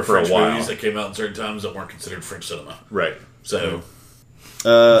feel like there were for French a while. movies that came out in certain times that weren't considered French cinema. Right. So,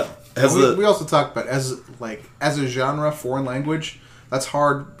 We also talked about as a genre, foreign language. That's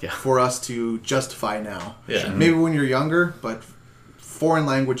hard for us to justify now. Yeah. Maybe when you're younger, but foreign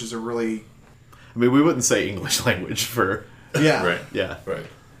languages are really I mean, we wouldn't say English language for... yeah right. Yeah. Right.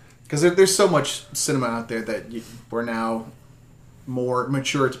 because there's so much cinema out there that we're now more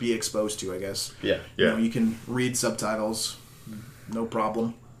mature to be exposed to. I guess. Yeah. You Yeah. know, you can read subtitles, no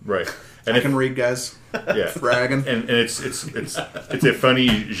problem. Right. And I if- can read, guys. Yeah, Bragging. and it's a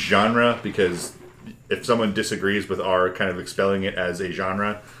funny genre because if someone disagrees with our kind of expelling it as a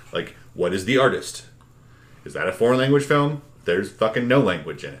genre, like, what is The Artist? Is that a foreign language film? There's fucking no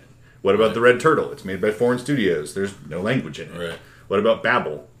language in it. What about The Red Turtle? It's made by foreign studios. There's no language in it. Right. What about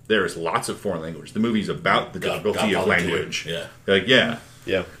Babel? There is lots of foreign language. The movie's about the difficulty of language. Yeah. Like, yeah.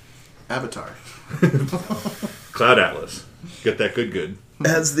 Yeah. Avatar. Cloud Atlas. Get that good.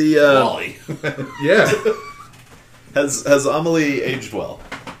 Has the Wally. Yeah. has Amélie aged well,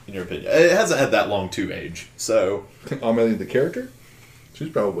 in your opinion? It hasn't had that long to age, so Amélie, the character? She's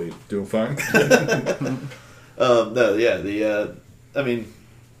probably doing fine. no, yeah, I mean,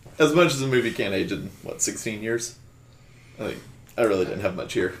 as much as the movie can't age in 16 years. I really didn't have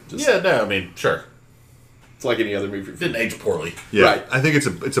much here. Just, Yeah, no, I mean, sure. it's like any other movie. Didn't age poorly. Yeah, Right. I think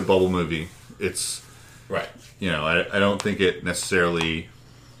it's a bubble movie. It's, Right. I don't think it necessarily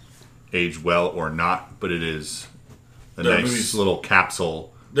aged well or not, but it is a There are nice movies- little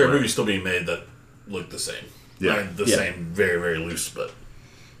capsule. There are where- movies still being made that look the same. Yeah. I mean, the Yeah. same, very, very loose, but...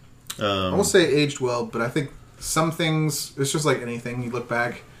 I will say it aged well, but I think some things, it's just like anything, you look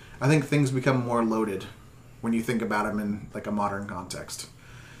back, I think things become more loaded when you think about them in like a modern context.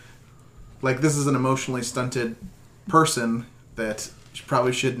 Like, this is an emotionally stunted person that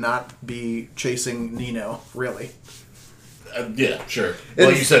probably should not be chasing Nino, really. Yeah, sure.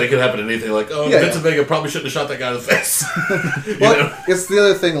 Like you said, it could happen to anything. Like, Yeah, Vincent Vega probably shouldn't have shot that guy in the face. Well, it's the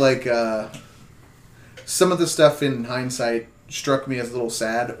other thing, like, some of the stuff in hindsight struck me as a little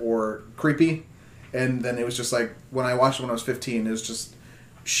sad or creepy, and then it was just like, when I watched it when I was 15, it was just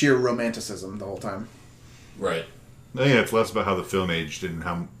sheer romanticism the whole time. Right. I think it's less about how the film aged and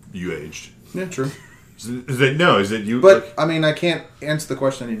how you aged. Yeah, true. Is it you? But, I mean, I can't answer the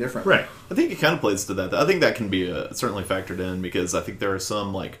question any different. right. I think it kind of plays to that. I think that can be certainly factored in because I think there are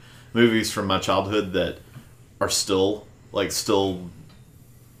some like movies from my childhood that are still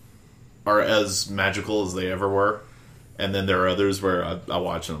are as magical as they ever were, and then there are others where I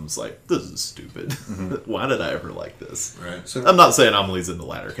watch them and it's like, this is stupid. Why did I ever like this? Right. So, I'm not saying Amelie's in the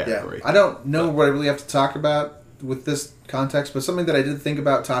latter yeah, category. I don't know what I really have to talk about with this context, but something that I did think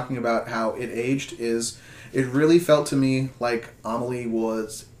about talking about how it aged is it really felt to me like Amelie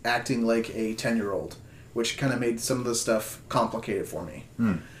was acting like a 10-year-old, which kind of made some of the stuff complicated for me.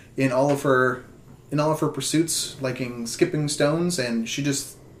 In all of her pursuits, like in Skipping Stones, and she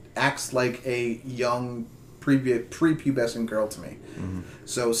just acts like a young prepubescent girl to me.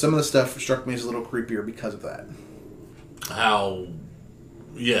 So some of the stuff struck me as a little creepier because of that.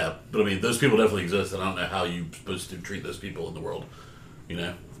 Yeah, but I mean, those people definitely exist, and I don't know how you're supposed to treat those people in the world,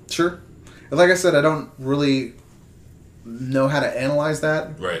 Sure. And like I said, I don't really know how to analyze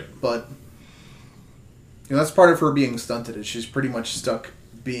that. Right. But, that's part of her being stunted, is she's pretty much stuck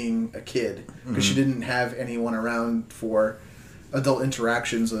being a kid. Because she didn't have anyone around for adult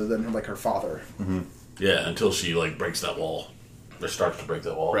interactions other than, like, her father. Yeah, until she, breaks that wall. Or starts to break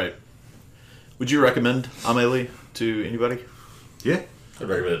that wall. Right. Would you recommend Amélie to anybody? Yeah. I'd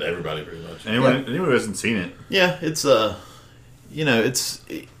recommend it to everybody, pretty much. Anyone who hasn't seen it. Yeah, it's it's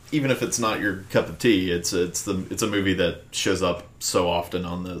even if it's not your cup of tea, it's a movie that shows up so often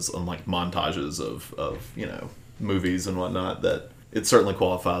on montages of movies and whatnot that it certainly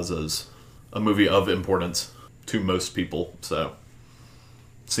qualifies as a movie of importance to most people. So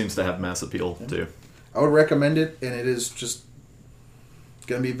it seems to have mass appeal too. I would recommend it, and it is just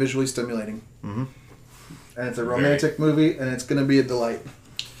going to be visually stimulating. And it's a romantic movie, and it's going to be a delight.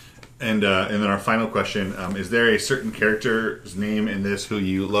 And then our final question, is there a certain character's name in this who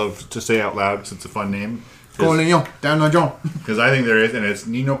you love to say out loud because it's a fun name? Because I think there is, and it's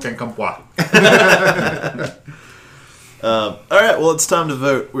Nino Cancampua. All right, well, it's time to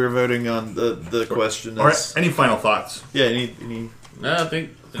vote. We're voting on the question. All right, any final thoughts? Yeah, any No, I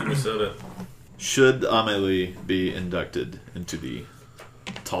think we said it. should Amélie be inducted into the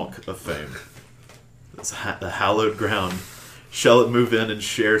Talk of Fame? It's the hallowed ground. Shall it move in and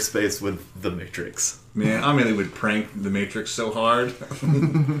share space with The Matrix? Man, Amélie would prank the Matrix so hard.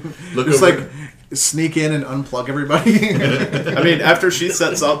 Just sneak in and unplug everybody. I mean, after she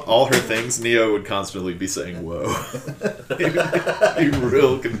sets up all her things, Neo would constantly be saying, whoa. He'd be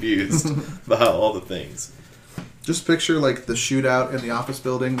real confused about all the things. Just picture the shootout in the office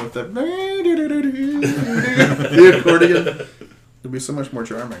building with the accordion. It'd be so much more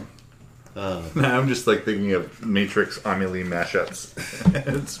charming. I'm just thinking of Matrix Amélie mashups.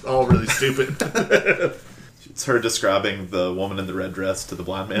 It's all really stupid. It's her describing the woman in the red dress to the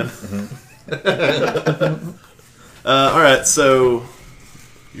blind man. All right, so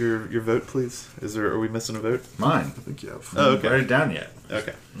your vote, please. Are we missing a vote? Mine. I think you have. Oh, okay. Write it down yet.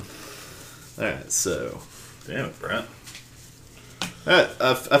 Okay. All right, so. Damn it, Brent. All right,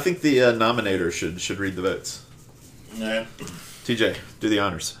 I think the nominator should read the votes. Yeah. TJ, do the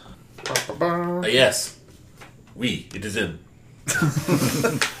honors. Yes. It is in.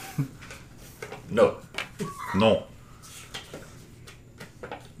 No. No.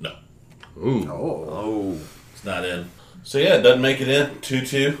 Ooh. Oh. It's not in. So yeah, it doesn't make it in.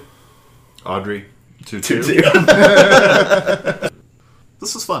 2-2. Audrey, 2-2. 2-2.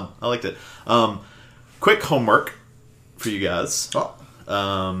 This was fun. I liked it. Quick homework for you guys. Oh.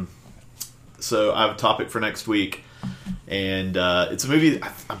 So I have a topic for next week, and it's a movie.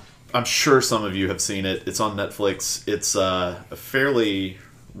 I'm sure some of you have seen it. It's on Netflix. It's a fairly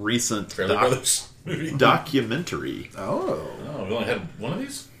recent Fairly Brothers movie. documentary. Oh. Oh, we only had one of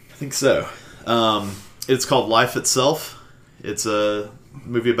these? I think so. It's called Life Itself. It's a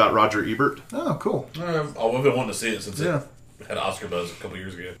movie about Roger Ebert. Oh, cool. I've been wanting to see it since Yeah. it had Oscar buzz a couple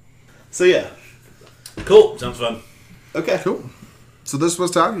years ago. So yeah. Cool. Sounds fun. Okay. Cool. So this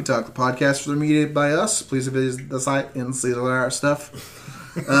was Talkie Talk, the podcast for the media by us. Please visit the site and see all our stuff.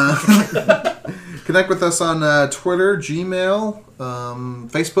 Connect with us on Twitter, Gmail,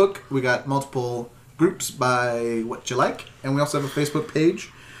 Facebook. We got multiple groups by what you like, and we also have a Facebook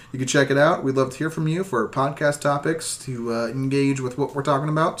page. You can check it out. We'd love to hear from you for podcast topics, to engage with what we're talking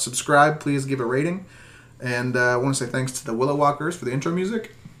about. Subscribe, please give a rating. And I want to say thanks to the Willow Walkers for the intro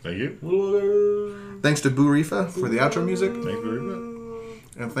music. Thank you. Thanks to Boo Rifa for the outro music. Thank you very much.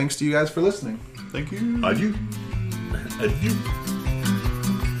 And thanks to you guys for listening. Thank you. Adieu. Adieu.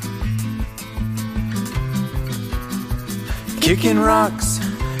 Kicking rocks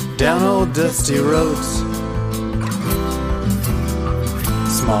down old dusty roads,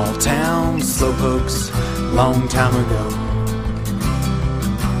 small town slowpokes, long time ago.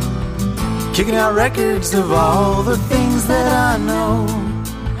 Kicking out records of all the things that I know,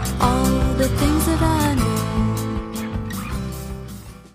 all the things that I